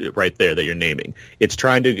with it right there that you're naming. It's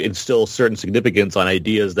trying to instill certain significance on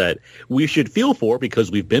ideas that we should feel for because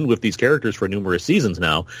we've been with these characters for numerous seasons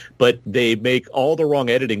now, but they make all the wrong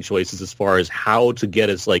editing choices as far as how to get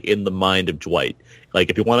us like in the mind of Dwight. Like,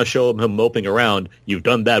 if you want to show him moping around, you've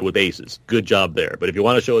done that with Aces. Good job there. But if you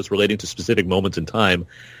want to show us relating to specific moments in time,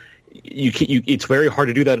 it's very hard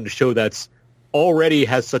to do that in a show that's already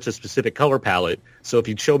has such a specific color palette. So if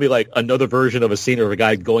you show me, like, another version of a scene of a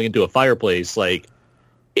guy going into a fireplace, like,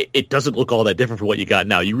 it doesn't look all that different from what you got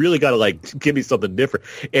now. You really got to, like, give me something different.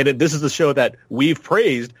 And this is a show that we've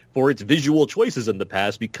praised for its visual choices in the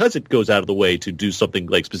past because it goes out of the way to do something,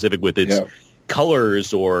 like, specific with its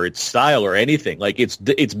colors or its style or anything. Like,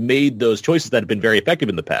 it's made those choices that have been very effective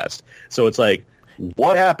in the past. So it's like,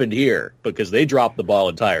 what happened here? Because they dropped the ball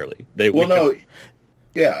entirely.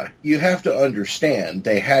 You have to understand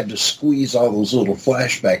they had to squeeze all those little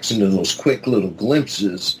flashbacks into those quick little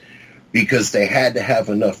glimpses because they had to have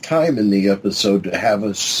enough time in the episode to have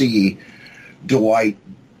us see Dwight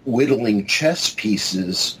whittling chess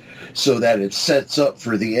pieces so that it sets up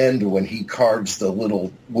for the end when he carves the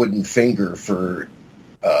little wooden finger for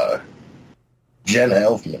Jenna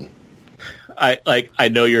Elfman. I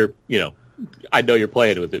know you're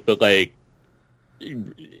playing with it, but like,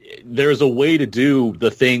 there's a way to do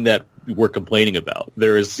the thing that we're complaining about.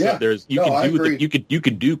 You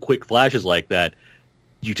can do quick flashes like that.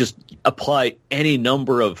 You just apply any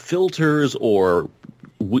number of filters or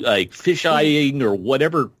like fish-eyeing or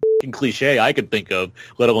whatever cliche I could think of,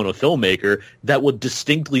 let alone a filmmaker, that would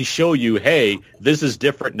distinctly show you, hey, this is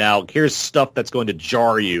different now. Here's stuff that's going to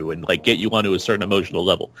jar you and like get you onto a certain emotional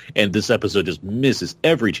level. And this episode just misses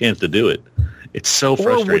every chance to do it. It's so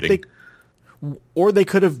frustrating. Or they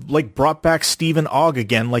could have like brought back Stephen Ogg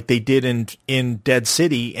again, like they did in Dead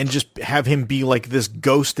City, and just have him be like this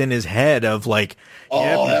ghost in his head of like,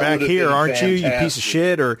 you're back here, aren't you? You piece of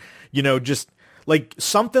shit, or just like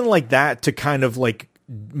something like that to kind of like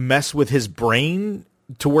mess with his brain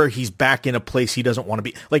to where he's back in a place he doesn't want to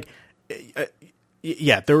be. Like,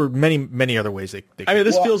 yeah, there were many other ways they I mean,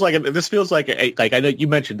 this feels like I know you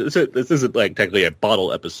mentioned this isn't like technically a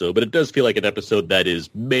bottle episode, but it does feel like an episode that is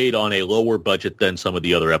made on a lower budget than some of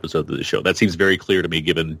the other episodes of the show. That seems very clear to me,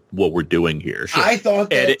 given what we're doing here. Sure. I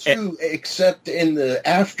thought that too, except in the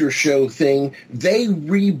after show thing, they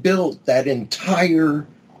rebuilt that entire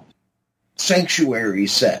sanctuary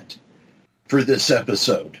set for this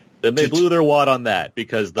episode. Then they blew their wad on that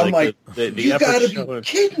because I'm like, you gotta be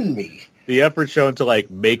kidding me. The effort shown to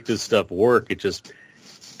like make this stuff work, it just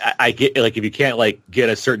I get like if you can't like get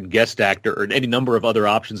a certain guest actor or any number of other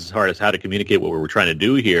options as far as how to communicate what we're trying to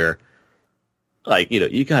do here, like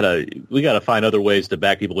we gotta find other ways to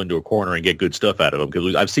back people into a corner and get good stuff out of them,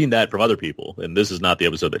 because I've seen that from other people, and this is not the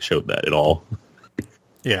episode that showed that at all.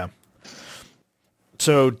 Yeah.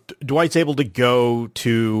 So Dwight's able to go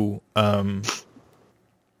to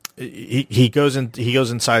he goes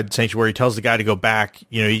inside Sanctuary. He tells the guy to go back.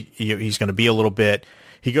 He's going to be a little bit.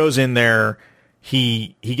 He goes in there.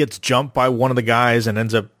 He gets jumped by one of the guys and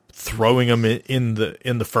ends up throwing him in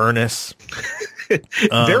the furnace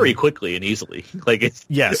very quickly and easily. Like it's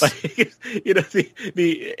yes, like,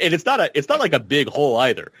 and it's not like a big hole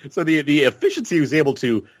either. So the efficiency he was able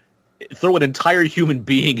to throw an entire human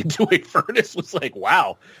being into a furnace was like,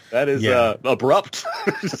 wow, that is abrupt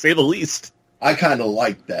to say the least. I kind of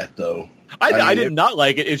liked that, though. I did not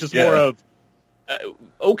like it. It's just more of,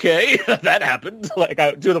 okay, that happened. Like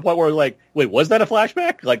to the point where, like, wait, was that a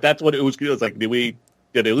flashback? Like that's what it was. It was like, did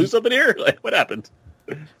they lose something here? Like, what happened?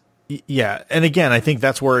 Yeah, and again, I think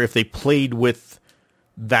that's where if they played with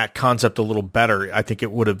that concept a little better, I think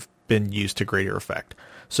it would have been used to greater effect.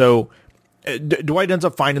 So Dwight ends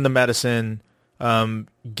up finding the medicine. And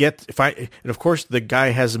of course the guy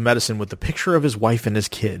has a medicine with the picture of his wife and his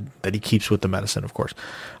kid that he keeps with the medicine, of course.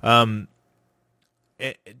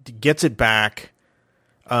 Gets it back.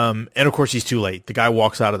 And of course he's too late. The guy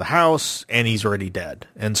walks out of the house and he's already dead.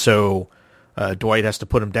 And so, Dwight has to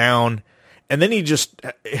put him down, and then he just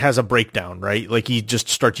has a breakdown, right? Like he just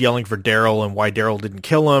starts yelling for Daryl and why Daryl didn't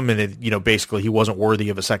kill him. And basically he wasn't worthy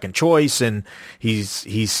of a second choice. And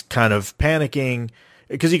he's kind of panicking.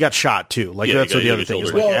 Because he got shot too. Like that's what the other thing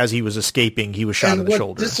is. Like, as he was escaping, he was shot in the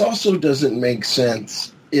shoulder. This also doesn't make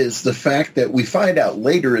sense is the fact that we find out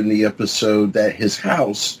later in the episode that his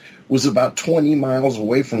house was about 20 miles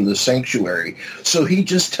away from the sanctuary. So he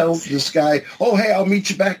just tells this guy, "Oh, hey, I'll meet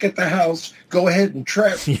you back at the house. Go ahead and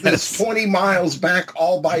trek this 20 miles back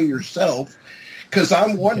all by yourself." Because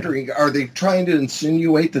I'm wondering, are they trying to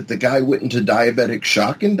insinuate that the guy went into diabetic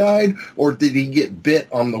shock and died? Or did he get bit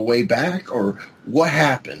on the way back? Or what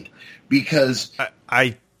happened? Because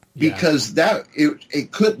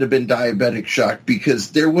it couldn't have been diabetic shock,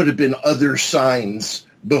 because there would have been other signs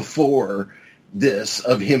before this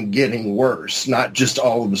of him getting worse. Not just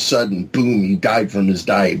all of a sudden, boom, he died from his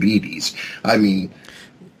diabetes. I mean,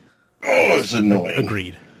 it's annoying.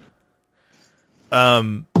 Agreed.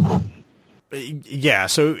 Yeah,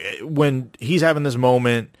 so when he's having this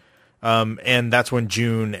moment, and that's when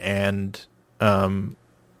June and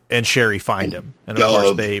Sherry find him, and of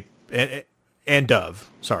course they and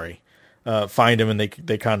Dove, find him, and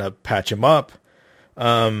they kind of patch him up,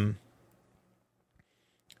 and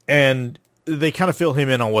they kind of fill him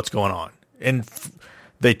in on what's going on, and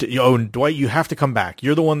Dwight, you have to come back.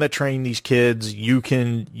 You're the one that trained these kids. You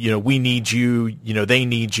can, we need you. They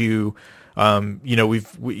need you.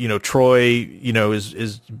 Troy,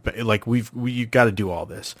 is like, you got to do all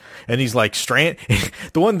this. And he's like, the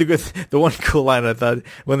one cool line I thought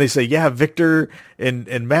when they say, yeah, Victor and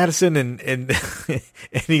Madison and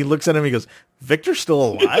he looks at him, he goes, Victor's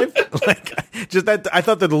still alive? Like, just that, I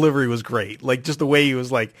thought the delivery was great. Like, just the way he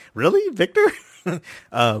was like, really, Victor?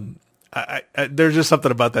 There's just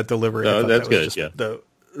something about that delivery. No, that's good. It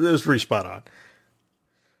was pretty spot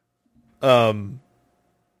on.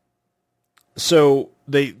 So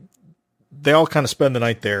they all kind of spend the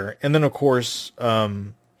night there, and then of course,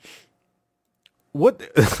 what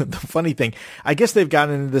the funny thing, I guess they've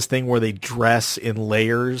gotten into this thing where they dress in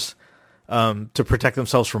layers to protect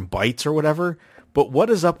themselves from bites or whatever. But what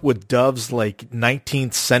is up with Dove's like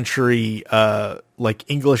 19th century like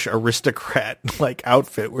English aristocrat like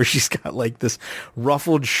outfit where she's got like this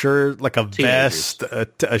ruffled shirt, like a vest,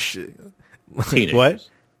 what?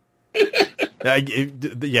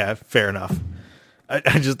 Yeah, fair enough.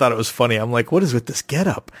 I just thought it was funny. I'm like, what is with this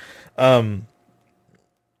getup? So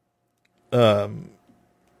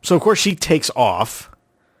of course she takes off,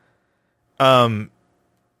 and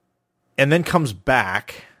then comes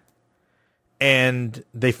back, and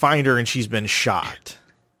they find her and she's been shot,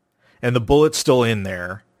 and the bullet's still in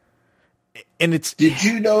there. And it's. Did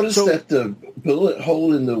you notice that the bullet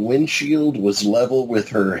hole in the windshield was level with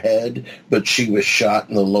her head, but she was shot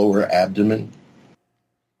in the lower abdomen?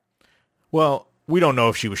 Well, we don't know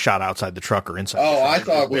if she was shot outside the truck or inside. Oh, I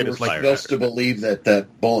thought we were supposed to believe that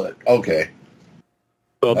bullet. Okay.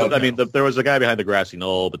 Well, Okay. I mean, there was a guy behind the grassy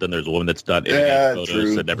knoll, but then there's a woman that's done photos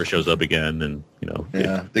true. that never shows up again, and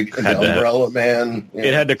The umbrella man. Yeah.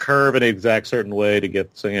 it had to curve in an exact certain way to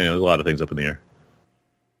get. So there's a lot of things up in the air.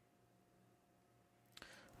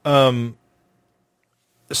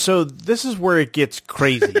 So this is where it gets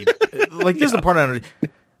crazy. Like this is the part I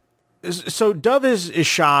don't. So Dove is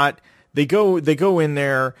shot. They go in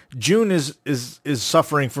there. June is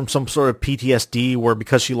suffering from some sort of PTSD where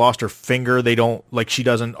because she lost her finger, she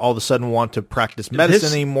doesn't all of a sudden want to practice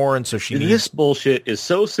medicine anymore, and so This bullshit is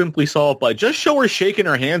so simply solved by just show her shaking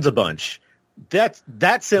her hands a bunch. That's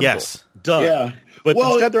simple. Yes. Done. Yeah. But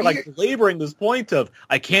Well, instead they're like laboring this point of,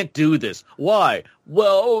 I can't do this. Why?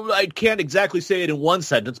 Well, I can't exactly say it in one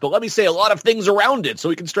sentence, but let me say a lot of things around it so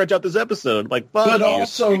we can stretch out this episode. Like, fuck But you.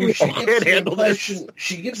 also, You can't handle this.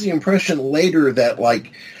 she gives the impression later that,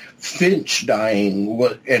 like, Finch dying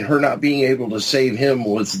and her not being able to save him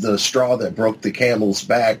was the straw that broke the camel's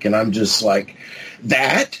back. And I'm just like,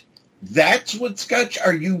 that's what's got you?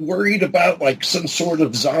 Are you worried about, like, some sort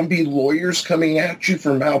of zombie lawyers coming at you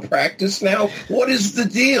for malpractice now? What is the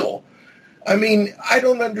deal? I mean, I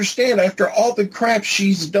don't understand. After all the crap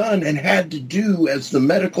she's done and had to do as the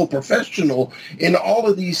medical professional in all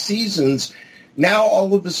of these seasons, now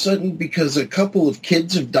all of a sudden, because a couple of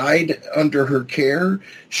kids have died under her care,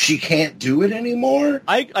 she can't do it anymore?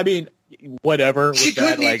 I mean, whatever. She with that.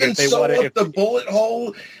 couldn't Like, even if they sew wanna, up if, the bullet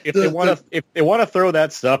hole. if they want to throw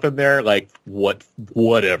that stuff in there, like,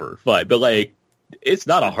 whatever, fine. But, like, it's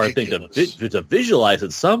not a hard thing to visualize in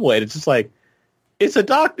some way. It's just like, it's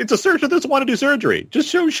a surgeon that doesn't want to do surgery. Just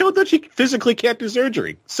show that she physically can't do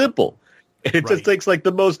surgery. Simple. And it just takes, like,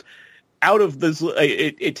 the most out of this.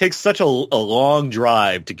 It takes such a long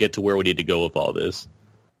drive to get to where we need to go with all this.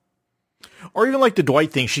 Or even like the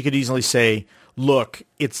Dwight thing, she could easily say, look,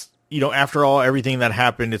 it's, after all, everything that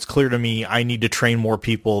happened, it's clear to me I need to train more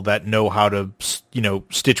people that know how to,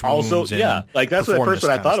 stitch wounds. Also, yeah, like that's what at first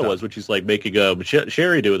what I thought it was, which is like making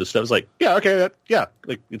Sherry do this stuff. It's like, yeah, okay,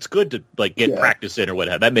 like it's good to like get practice in or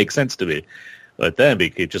whatever. That makes sense to me. But then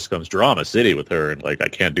it just comes drama city with her, and like I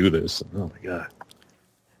can't do this. Oh my god.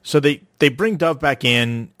 So they bring Dove back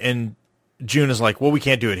in, and June is like, well, we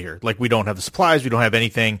can't do it here. Like, we don't have the supplies. We don't have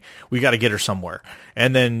anything. We got to get her somewhere.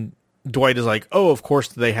 And then Dwight is like, oh, of course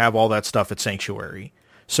they have all that stuff at Sanctuary.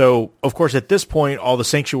 So, of course, at this point, all the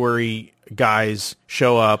Sanctuary guys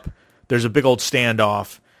show up. There's a big old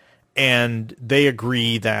standoff. And they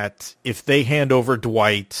agree that if they hand over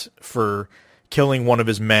Dwight for killing one of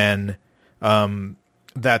his men,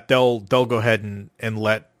 that they'll go ahead and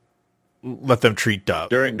let them treat Dove.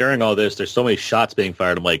 During all this, there's so many shots being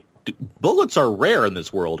fired. I'm like, bullets are rare in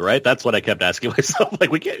this world, right? That's what I kept asking myself.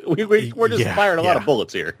 Like, we're just firing a lot of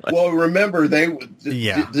bullets here. Like, well, remember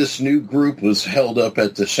this new group was held up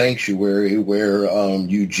at the Sanctuary where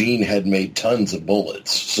Eugene had made tons of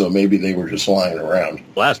bullets, so maybe they were just lying around.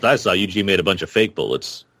 last I saw, Eugene made a bunch of fake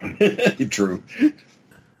bullets. True.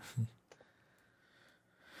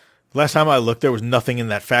 Last time I looked, there was nothing in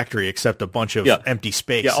that factory except a bunch of empty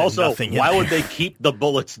space. Yeah. Also, why would they keep the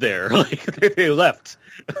bullets there? Like, they left.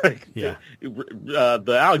 Like, the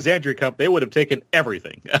Alexandria company, they would have taken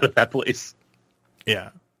everything out of that place.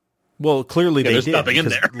 Yeah. Well, clearly they there's did. nothing in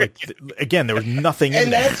there. Again, there was nothing in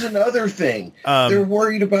and there. And that's another thing. They're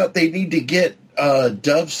worried about they need to get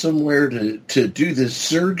Dove somewhere to do this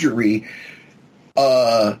surgery.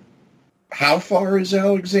 How far is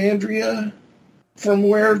Alexandria from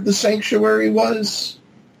where the Sanctuary was?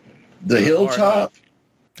 The hilltop?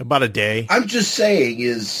 About a day. I'm just saying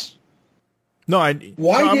why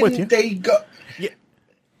didn't they go? Yeah.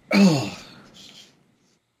 Oh.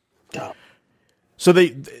 So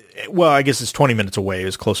I guess it's 20 minutes away. It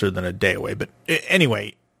was closer than a day away. But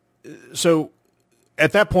anyway, so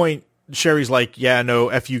at that point, Sherry's like, yeah, no,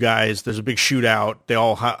 F you guys. There's a big shootout. They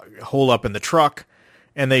all hole up in the truck,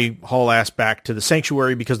 and they haul ass back to the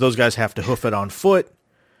Sanctuary because those guys have to hoof it on foot.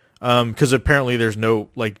 Because apparently there's no,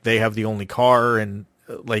 like, they have the only car, and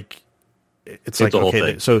it's like,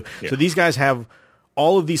 okay, so these guys have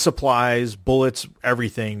all of these supplies, bullets,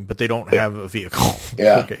 everything, but they don't have a vehicle.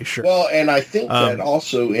 Yeah. Okay, sure. Well, and I think that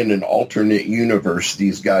also in an alternate universe,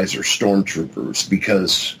 these guys are stormtroopers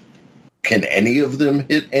because can any of them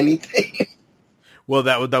hit anything? Well,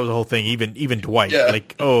 that was the whole thing. Even Dwight,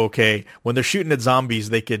 like, oh, okay, when they're shooting at zombies,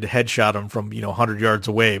 they could headshot them from 100 yards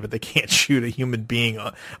away, but they can't shoot a human being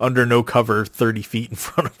under no cover 30 feet in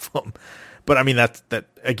front of them. But I mean,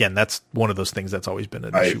 that's one of those things that's always been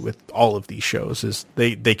an issue with all of these shows is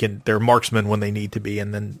they're marksmen when they need to be,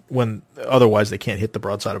 and then when otherwise they can't hit the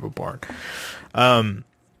broadside of a barn.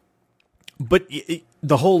 But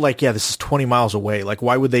the whole this is 20 miles away. Like,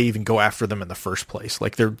 why would they even go after them in the first place?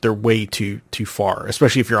 Like, they're way too far,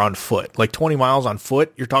 especially if you're on foot. Like 20 miles on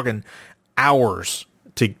foot, you're talking hours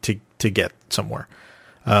to get somewhere.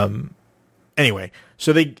 Anyway,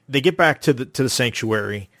 so they get back to the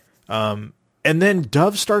sanctuary, and then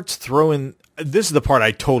Dove starts throwing. This is the part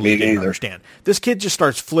I totally didn't understand. This kid just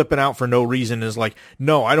starts flipping out for no reason. Is like,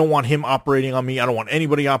 no, I don't want him operating on me. I don't want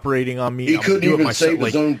anybody operating on me. He couldn't even save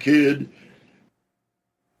his own kid.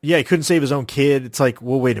 Yeah, he couldn't save his own kid. It's like,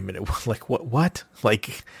 well, wait a minute. Like, what?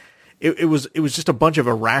 Like, it was just a bunch of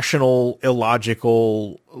irrational,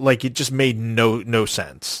 illogical, like, it just made no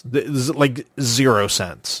sense. Like, 0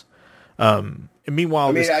 sense. And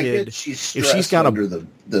meanwhile, this kid, I get she's stressed under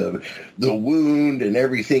the wound and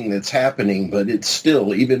everything that's happening, but it's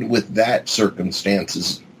still, even with that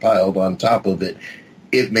circumstances piled on top of it,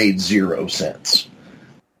 it made 0 sense.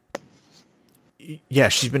 Yeah,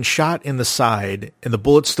 she's been shot in the side, and the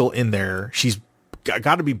bullet's still in there. She's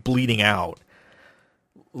got to be bleeding out.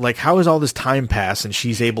 Like, how has all this time passed, and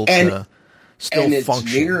she's able to still function? And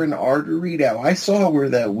it's near an artery now. I saw where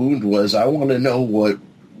that wound was. I want to know what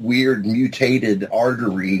weird mutated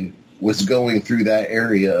artery was going through that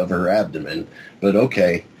area of her abdomen. But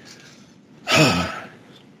okay.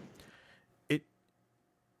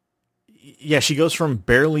 Yeah, she goes from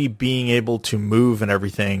barely being able to move and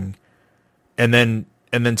everything, and then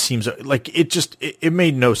seems like it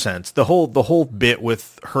made no sense. The whole bit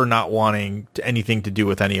with her not wanting anything to do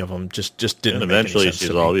with any of them just didn't. And eventually, make any sense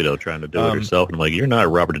she's all trying to do it herself. And I'm like, you're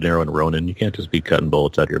not Robert De Niro and Ronin. You can't just be cutting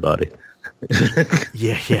bullets out of your body.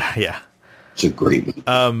 Yeah. It's a great.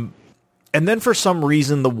 And then for some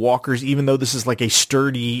reason, the walkers, even though this is like a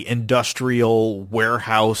sturdy industrial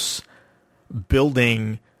warehouse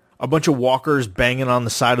building, a bunch of walkers banging on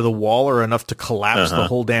the side of the wall are enough to collapse the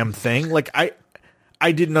whole damn thing. Like, I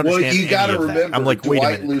didn't understand. Well, you got to remember, I'm like, wait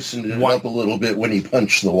a minute, loosened it up a little bit when he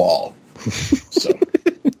punched the wall. So,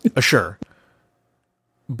 sure,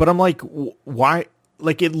 but I'm like, why?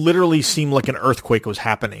 Like, it literally seemed like an earthquake was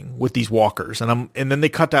happening with these walkers, and then they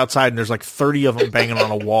cut outside, and there's like 30 of them banging on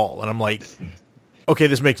a wall, and I'm like, okay,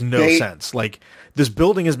 this makes no sense. Like, this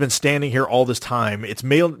building has been standing here all this time. It's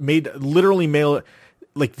literally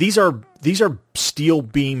like, these are steel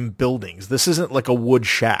beam buildings. This isn't like a wood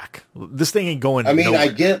shack. This thing ain't going nowhere. I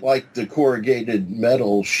get like the corrugated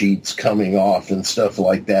metal sheets coming off and stuff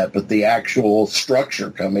like that, but the actual structure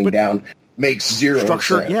coming down makes 0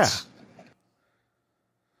 sense. Yeah.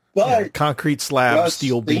 But concrete slab,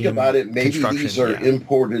 steel beam. Think about it. Maybe these are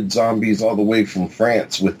imported zombies all the way from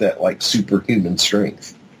France with that like superhuman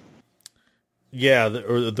strength. Yeah,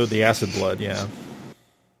 or the acid blood. Yeah.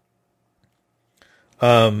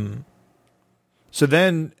 So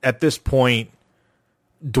then at this point,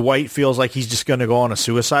 Dwight feels like he's just going to go on a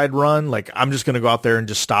suicide run. Like, I'm just going to go out there and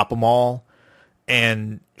just stop them all.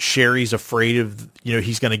 And Sherry's afraid of,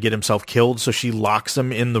 he's going to get himself killed. So she locks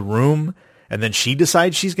him in the room. And then she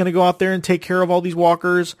decides she's going to go out there and take care of all these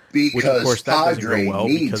walkers. Because which, of course, that doesn't go well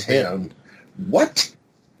needs him. What?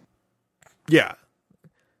 Yeah.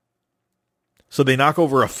 So they knock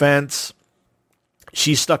over a fence.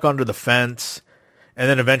 She's stuck under the fence. And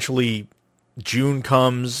then eventually June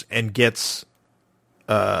comes and gets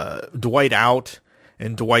Dwight out,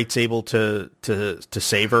 and Dwight's able to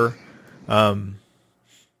save her. And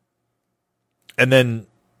then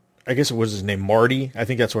I guess it was his name, Marty. I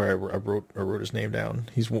think that's where I wrote his name down.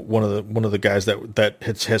 He's one of the guys that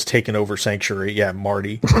has taken over Sanctuary. Yeah,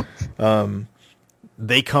 Marty.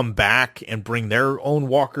 They come back and bring their own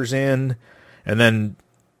walkers in, and then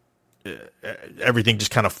everything just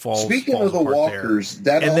kind of falls. Speaking of the walkers,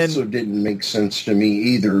 that also didn't make sense to me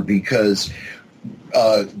either, because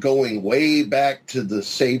going way back to the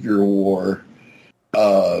Savior War,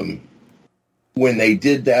 when they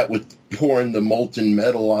did that with pouring the molten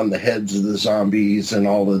metal on the heads of the zombies and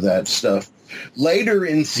all of that stuff. Later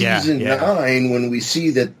in season 9, when we see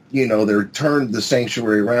that, they're turned the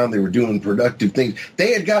Sanctuary around, they were doing productive things,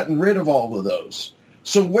 they had gotten rid of all of those.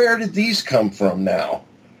 So where did these come from now?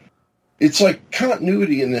 It's like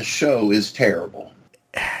continuity in this show is terrible.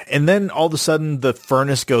 And then all of a sudden the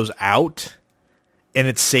furnace goes out and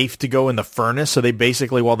it's safe to go in the furnace. So they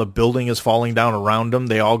basically, while the building is falling down around them,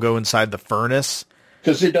 they all go inside the furnace.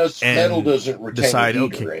 Because metal doesn't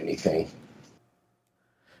retain heat or anything.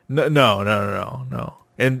 No.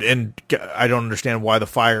 And I don't understand why the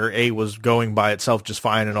fire was going by itself just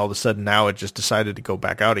fine, and all of a sudden now it just decided to go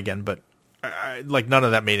back out again. But none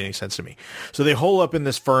of that made any sense to me. So they hole up in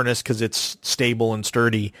this furnace because it's stable and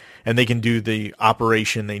sturdy, and they can do the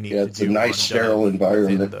operation they need to do. It's a nice sterile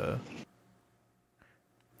environment.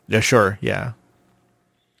 Yeah, sure, yeah.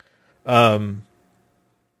 And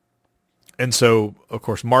so, of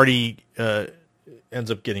course, Marty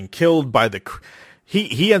ends up getting killed by the...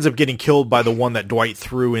 He ends up getting killed by the one that Dwight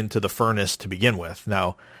threw into the furnace to begin with.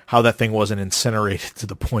 Now, how that thing wasn't incinerated to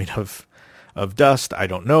the point of dust, I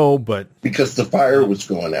don't know, but... Because the fire was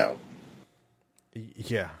going out.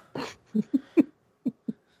 Yeah.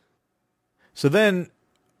 So then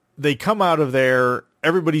they come out of there,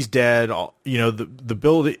 everybody's dead, the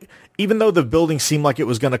building... Even though the building seemed like it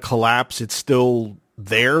was going to collapse, it's still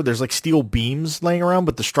there. There's like steel beams laying around,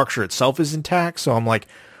 but the structure itself is intact. So I'm like...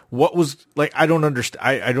 What was like? I don't understand.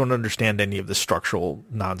 I don't understand any of the structural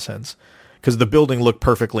nonsense because the building looked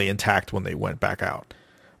perfectly intact when they went back out.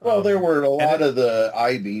 Well, there were a lot of the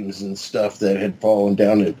I-beams and stuff that had fallen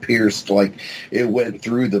down and pierced, like it went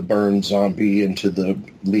through the burn zombie into the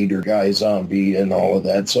leader guy zombie and all of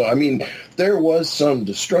that. So, I mean, there was some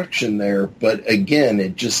destruction there, but again,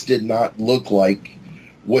 it just did not look like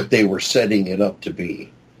what they were setting it up to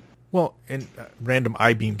be. Well, and random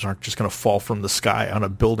I-beams aren't just going to fall from the sky on a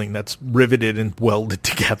building that's riveted and welded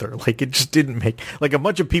together. Like, it just didn't make... Like, a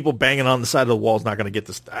bunch of people banging on the side of the wall is not going to get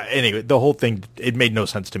this... Anyway, the whole thing, it made no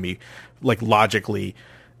sense to me, like, logically,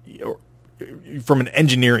 from an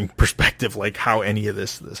engineering perspective, like, how any of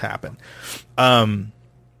this happened. But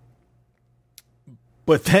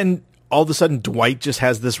then, all of a sudden, Dwight just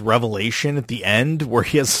has this revelation at the end where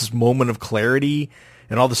he has this moment of clarity,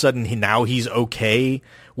 and all of a sudden, he's okay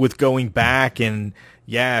with going back and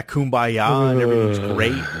kumbaya and everything's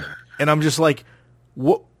great. And I'm just like,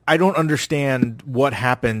 what? I don't understand what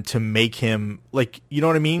happened to make him like, you know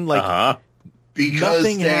what I mean? Like, because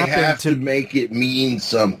they have to make it mean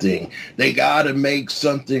something. They got to make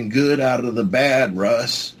something good out of the bad,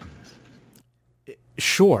 Russ.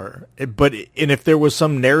 Sure. But if there was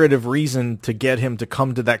some narrative reason to get him to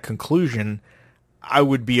come to that conclusion, I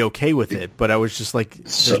would be okay with it. But I was just like,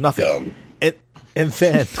 there's nothing. Dumb. And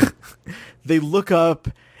then they look up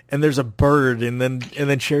and there's a bird, and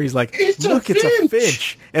then Sherry's like, "Look, it's a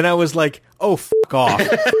finch." And I was like, "Oh, fuck off,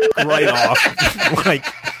 right off!"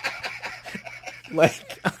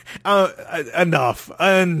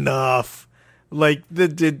 enough. Like,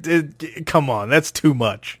 come on, that's too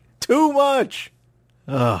much.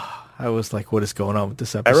 I was like, "What is going on with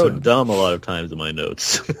this episode?" I wrote "dumb" a lot of times in my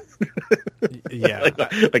notes. Yeah,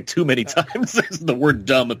 like too many times the word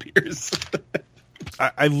 "dumb" appears.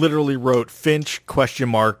 I literally wrote Finch ?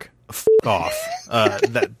 Fuck off.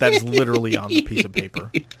 That's literally on the piece of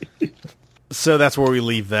paper. So that's where we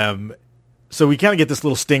leave them. So we kind of get this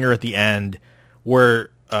little stinger at the end where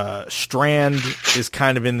Strand is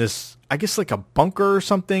kind of in this, I guess, like a bunker or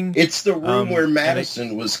something. It's the room where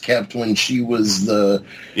Madison was kept when she was the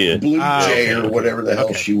Blue Jay or whatever the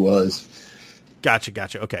hell she was.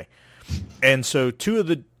 Gotcha. Okay. And so two of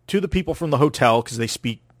the people from the hotel, because they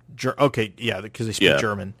speak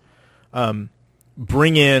German,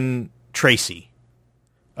 bring in Tracy.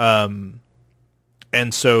 And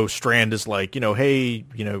so Strand is like, hey,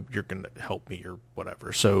 you're going to help me or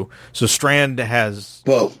whatever. So Strand has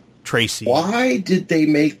Tracy. Why did they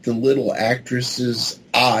make the little actress's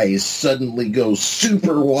eyes suddenly go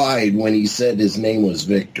super wide when he said his name was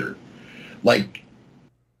Victor? Like,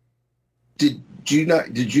 did you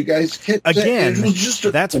guys get that? Again, it was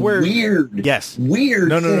just that's where weird. Yes. Weird.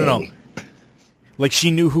 No. Like,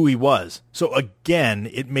 she knew who he was. So again,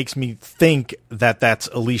 it makes me think that that's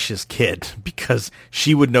Alicia's kid because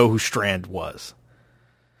she would know who Strand was.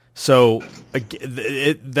 So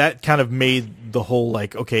that kind of made the whole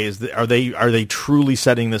like, okay, are they truly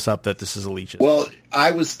setting this up that this is Alicia? Well,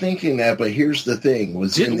 I was thinking that, but here's the thing: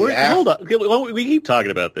 hold on, we keep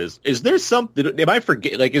talking about this. Is there something? Am I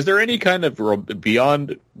forget? Like, is there any kind of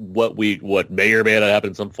beyond what may or may not happen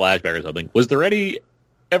in some flashback or something? Was there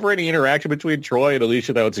ever any interaction between Troy and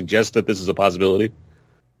Alicia that would suggest that this is a possibility?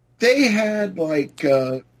 They had like,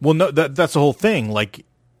 well, no, that's the whole thing. Like,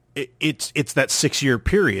 it's that 6-year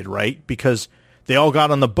period, right? Because they all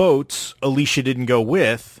got on the boats. Alicia didn't go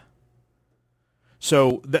with.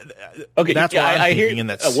 So that's why I'm thinking in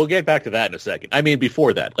that. We'll get back to that in a second. I mean,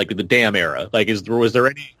 before that, like the damn era. Like, was there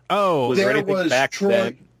any? Oh, was there anything back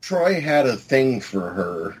then? Troy had a thing for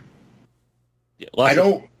her. Yeah,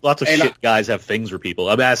 lots of shit guys have things for people.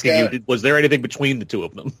 I'm asking you, was there anything between the two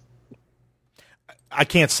of them? I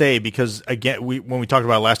can't say because again, when we talked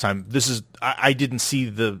about it last time, I didn't see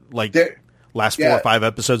the last 4 or 5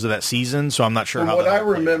 episodes of that season, so I'm not sure From how. What I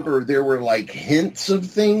remember, there were like hints of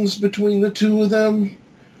things between the two of them,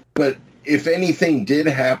 but if anything did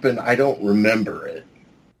happen, I don't remember it.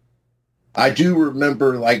 I do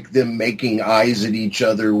remember like them making eyes at each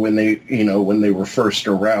other when they were first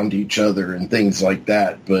around each other and things like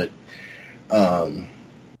that, but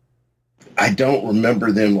I don't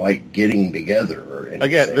remember them like getting together or anything.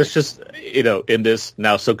 Again, this just, in this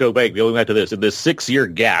now, so going back to this, in this 6-year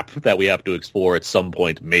gap that we have to explore at some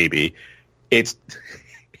point, maybe, it's,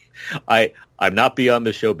 I'm not beyond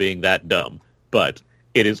the show being that dumb, but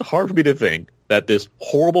it is hard for me to think that this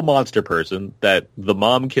horrible monster person that the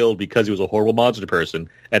mom killed because he was a horrible monster person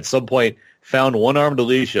at some point found one-armed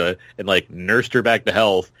Alicia and like nursed her back to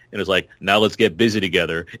health and was like, now let's get busy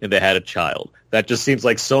together, and they had a child. That just seems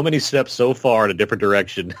like so many steps so far in a different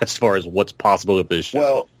direction as far as what's possible with this show.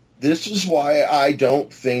 Well, this is why I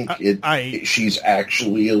don't think she's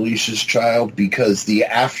actually Alicia's child, because the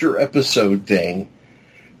after episode thing,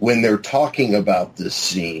 when they're talking about this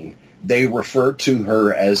scene, they refer to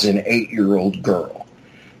her as an 8-year-old girl.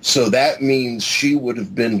 So that means she would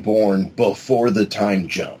have been born before the time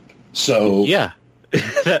jump. So yeah,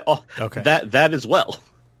 that as well.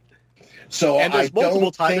 So and there's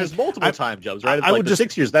multiple time jumps, right? It's like the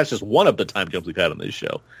 6 years. That's just one of the time jumps we've had on this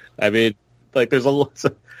show. I mean, like there's a lot.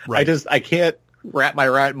 Right. I can't wrap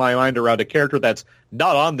my mind around a character that's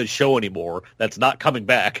not on the show anymore, that's not coming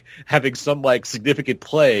back, having some like significant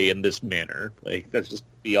play in this manner. Like that's just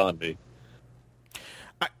beyond me.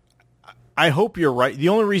 I hope you're right. The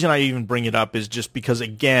only reason I even bring it up is just because,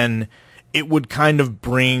 again, it would kind of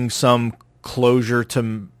bring some closure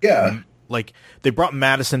to like they brought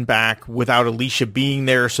Madison back without Alicia being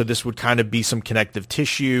there, so this would kind of be some connective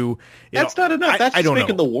tissue. That's not enough. That's just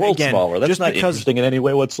making the world smaller. That's not interesting in any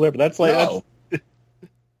way whatsoever. That's like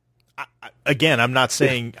again, I'm not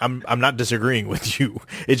saying I'm not disagreeing with you.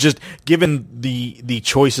 It's just given the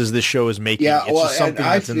choices this show is making. Yeah, it's just something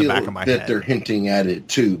that's in the back of my head. They're hinting at it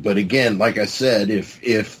too. But again, like I said,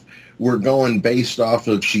 if we're going based off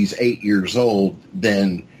of she's 8 years old,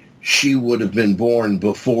 then she would have been born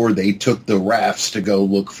before they took the rafts to go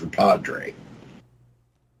look for Padre.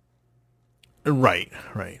 Right.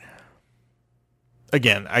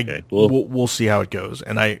 Again, we'll see how it goes,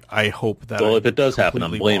 and I hope that. Well, if it does happen,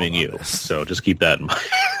 I'm blaming you. So just keep that in mind.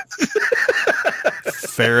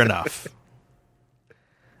 Fair enough.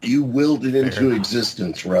 You willed it into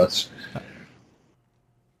existence, Russ.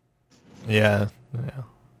 Yeah.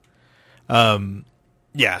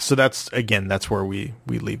 So that's where we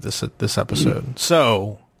leave this episode. Mm-hmm.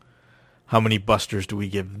 So, how many busters do we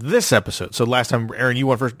give this episode? So last time, Aaron, you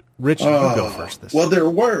went first. Rich, you go first. Well, there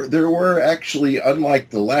were actually,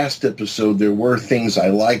 unlike the last episode, there were things I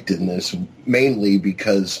liked in this, mainly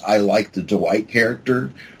because I liked the Dwight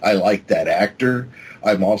character. I liked that actor.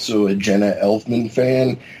 I'm also a Jenna Elfman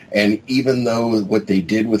fan, and even though what they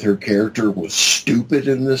did with her character was stupid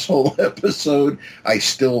in this whole episode, I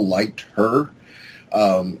still liked her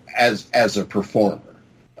as a performer.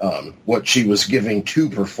 What she was giving to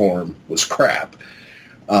perform was crap.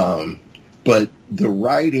 But the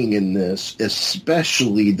writing in this,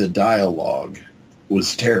 especially the dialogue,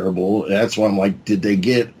 was terrible. That's why I'm like, did they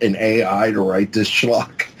get an AI to write this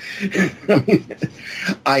schlock? I mean,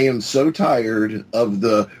 I am so tired of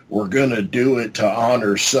the we're going to do it to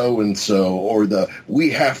honor so-and-so, or the we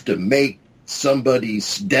have to make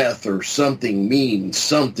somebody's death or something mean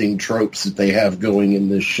something tropes that they have going in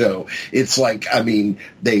this show. It's like, I mean,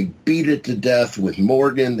 they beat it to death with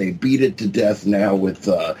Morgan. They beat it to death now with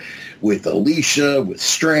Alicia, with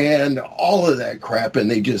Strand, all of that crap,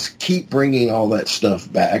 and they just keep bringing all that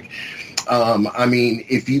stuff back. I mean,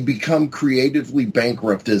 if you become creatively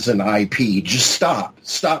bankrupt as an IP, just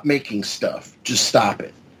stop making stuff. Just stop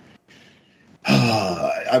it.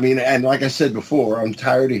 I mean, and like I said before, I'm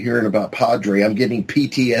tired of hearing about Padre. I'm getting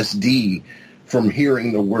PTSD from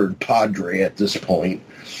hearing the word Padre at this point.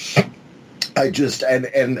 I just,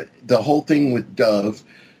 and the whole thing with Dove,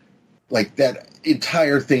 like that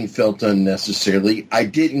entire thing felt unnecessarily. I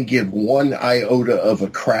didn't give one iota of a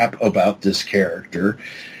crap about this character.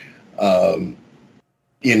 And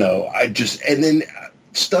then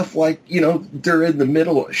stuff like, they're in the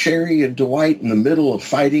middle, Sherry and Dwight in the middle of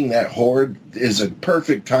fighting that horde is a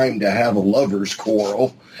perfect time to have a lover's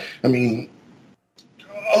quarrel. I mean,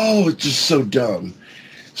 it's just so dumb.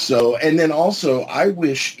 So, and then also, I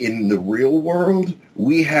wish in the real world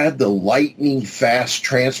we had the lightning fast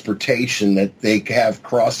transportation that they have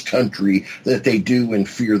cross country that they do in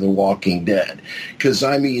Fear the Walking Dead. Because,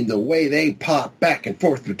 I mean, the way they pop back and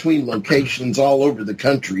forth between locations all over the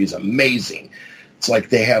country is amazing. It's like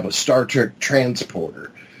they have a Star Trek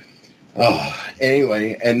transporter. Oh,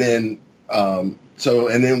 anyway, and then, and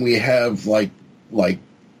then we have like.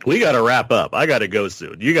 We got to wrap up. I got to go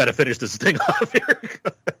soon. You got to finish this thing off here.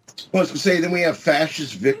 Well, I was going to say, then we have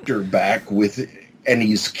Fascist Victor back and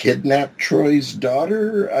he's kidnapped Troy's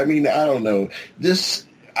daughter. I mean, I don't know.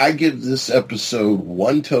 I give this episode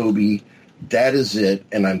 1 Toby. That is it.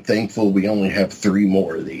 And I'm thankful we only have 3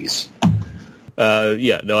 more of these.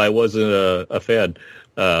 I wasn't a fan.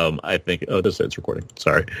 I think, this is recording.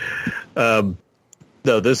 Sorry.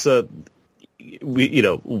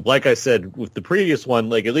 Like I said with the previous one,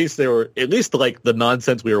 like at least the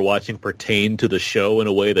nonsense we were watching pertained to the show in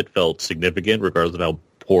a way that felt significant, regardless of how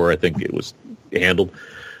poor I think it was handled.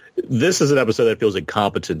 This is an episode that feels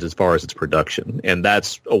incompetent as far as its production, and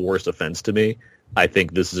that's a worse offense to me. I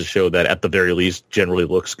think this is a show that, at the very least, generally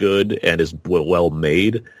looks good and is well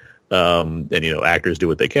made. Actors do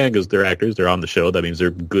what they can because they're actors. They're on the show. That means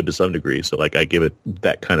they're good to some degree. So, like, I give it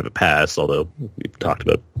that kind of a pass. Although we've talked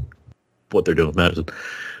about what they're doing with Madison.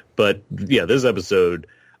 But yeah, this episode,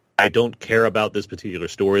 I don't care about this particular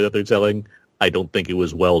story that they're telling. I don't think it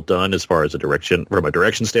was well done as far as from a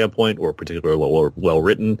direction standpoint, or particularly well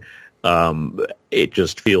written. It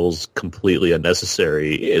just feels completely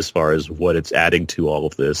unnecessary as far as what it's adding to all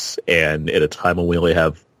of this. And at a time when we only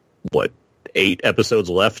have 8 episodes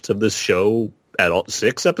left of this show, at all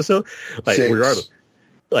 6 episodes, regardless,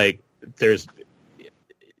 there's.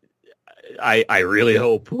 I really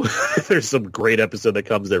hope there's some great episode that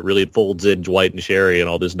comes that really folds in Dwight and Sherry and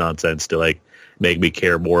all this nonsense to make me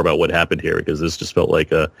care more about what happened here, because this just felt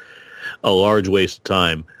like a large waste of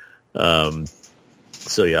time.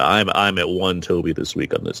 So yeah, I'm at 1 Toby this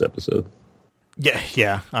week on this episode.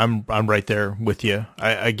 Yeah, I'm right there with you.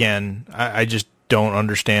 I just don't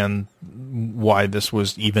understand why this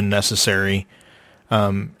was even necessary.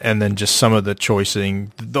 And then just some of the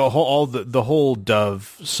choicing, the whole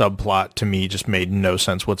Dove subplot to me just made no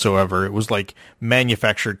sense whatsoever. It was like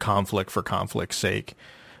manufactured conflict for conflict's sake.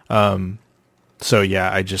 So yeah,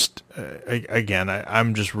 I'm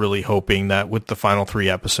just really hoping that with the final 3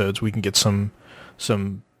 episodes, we can get some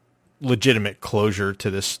legitimate closure to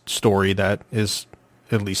this story that is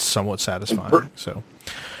at least somewhat satisfying. So,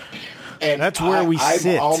 and that's where we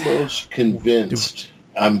sit. I'm almost convinced.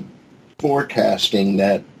 I'm forecasting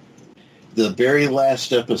that the very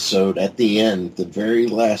last episode, at the end, the very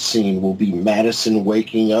last scene will be Madison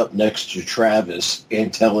waking up next to Travis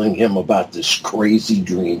and telling him about this crazy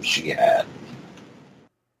dream she had.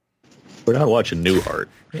 We're not watching Newhart.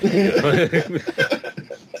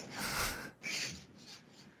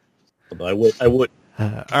 I would.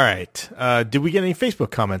 All right. Did we get any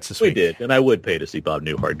Facebook comments this week? We did, and I would pay to see Bob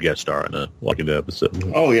Newhart guest star in a Walking Dead episode.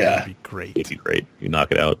 Oh, yeah. That'd be great. It'd be great. You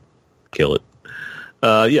knock it out. Kill it.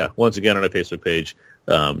 Once again, on our Facebook page,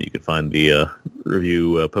 you can find the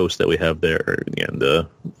review post that we have there, and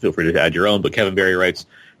feel free to add your own. But Kevin Berry writes,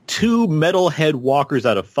 2 metalhead walkers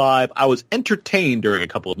out of 5. I was entertained during a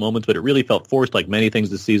couple of moments, but it really felt forced like many things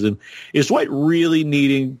this season. Is Dwight really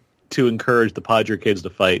needing to encourage the Padre kids to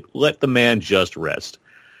fight? Let the man just rest.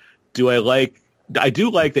 I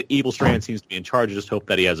do like that Evil Strand seems to be in charge. I just hope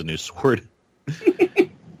that he has a new sword.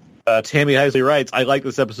 Tammy Heisley writes, I like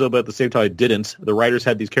this episode, but at the same time I didn't. The writers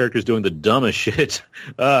had these characters doing the dumbest shit.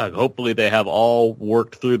 Hopefully they have all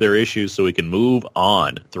worked through their issues so we can move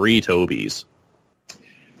on. 3 Tobys.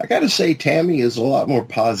 I gotta say, Tammy is a lot more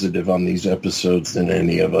positive on these episodes than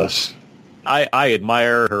any of us. I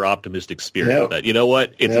admire her optimistic spirit. Yep. That, you know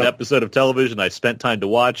what? It's an episode of television I spent time to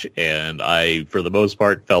watch, and I, for the most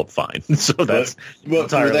part, felt fine. So that's but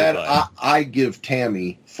for that, fine. I give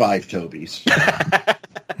Tammy 5 Tobys.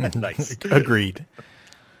 Nice. Agreed.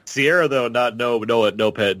 Sierra, though, no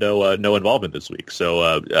involvement this week.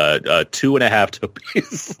 So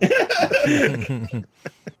 2.5 Tobys.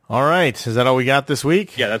 All right. Is that all we got this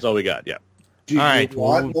week? Yeah, that's all we got. Yeah. Do you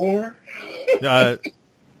want more?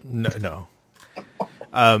 No.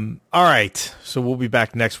 All right. So we'll be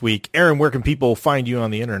back next week. Aaron, where can people find you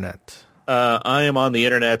on the internet? I am on the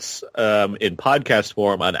internets in podcast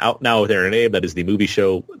form on Out Now with Aaron and Abe. That is the movie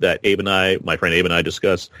show that my friend Abe and I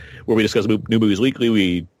discuss, where we discuss new movies weekly.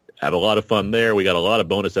 We have a lot of fun there. We got a lot of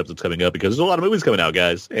bonus episodes coming up because there's a lot of movies coming out,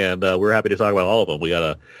 guys, and we're happy to talk about all of them. We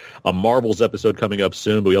got a Marvels episode coming up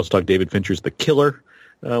soon, but we also talk David Fincher's The Killer,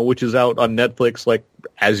 which is out on Netflix, like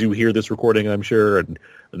as you hear this recording, I'm sure, and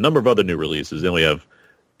a number of other new releases. Then we have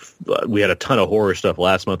We had a ton of horror stuff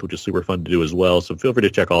last month, which is super fun to do as well. So feel free to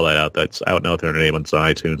check all that out. That's out now with our name on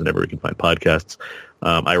iTunes and everywhere you can find podcasts.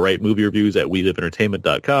 I write movie reviews at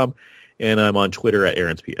WeLiveEntertainment.com, and I'm on Twitter at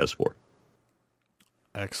Aaron's PS4.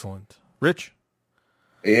 Excellent. Rich?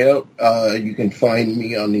 Yep, you can find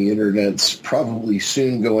me on the internet. Probably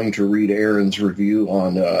soon going to read Aaron's review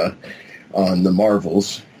on the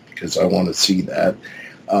Marvels, because I want to see that.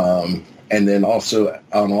 And then also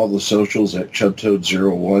on all the socials at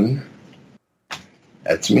ChubToad01.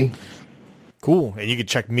 That's me. Cool. And you can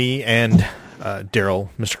check me and Daryl,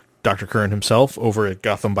 Mr. Dr. Curran himself, over at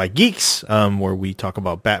Gotham by Geeks, where we talk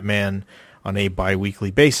about Batman on a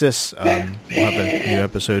bi-weekly basis. We'll have a new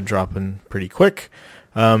episode dropping pretty quick.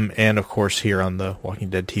 And, of course, here on the Walking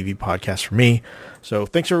Dead TV podcast for me. So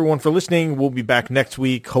thanks, everyone, for listening. We'll be back next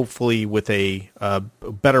week, hopefully with a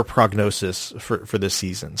better prognosis for this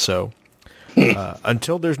season. So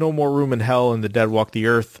until there's no more room in hell and the dead walk the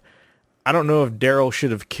earth, I don't know if Daryl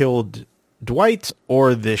should have killed Dwight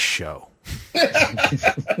or this show.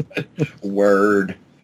 Word.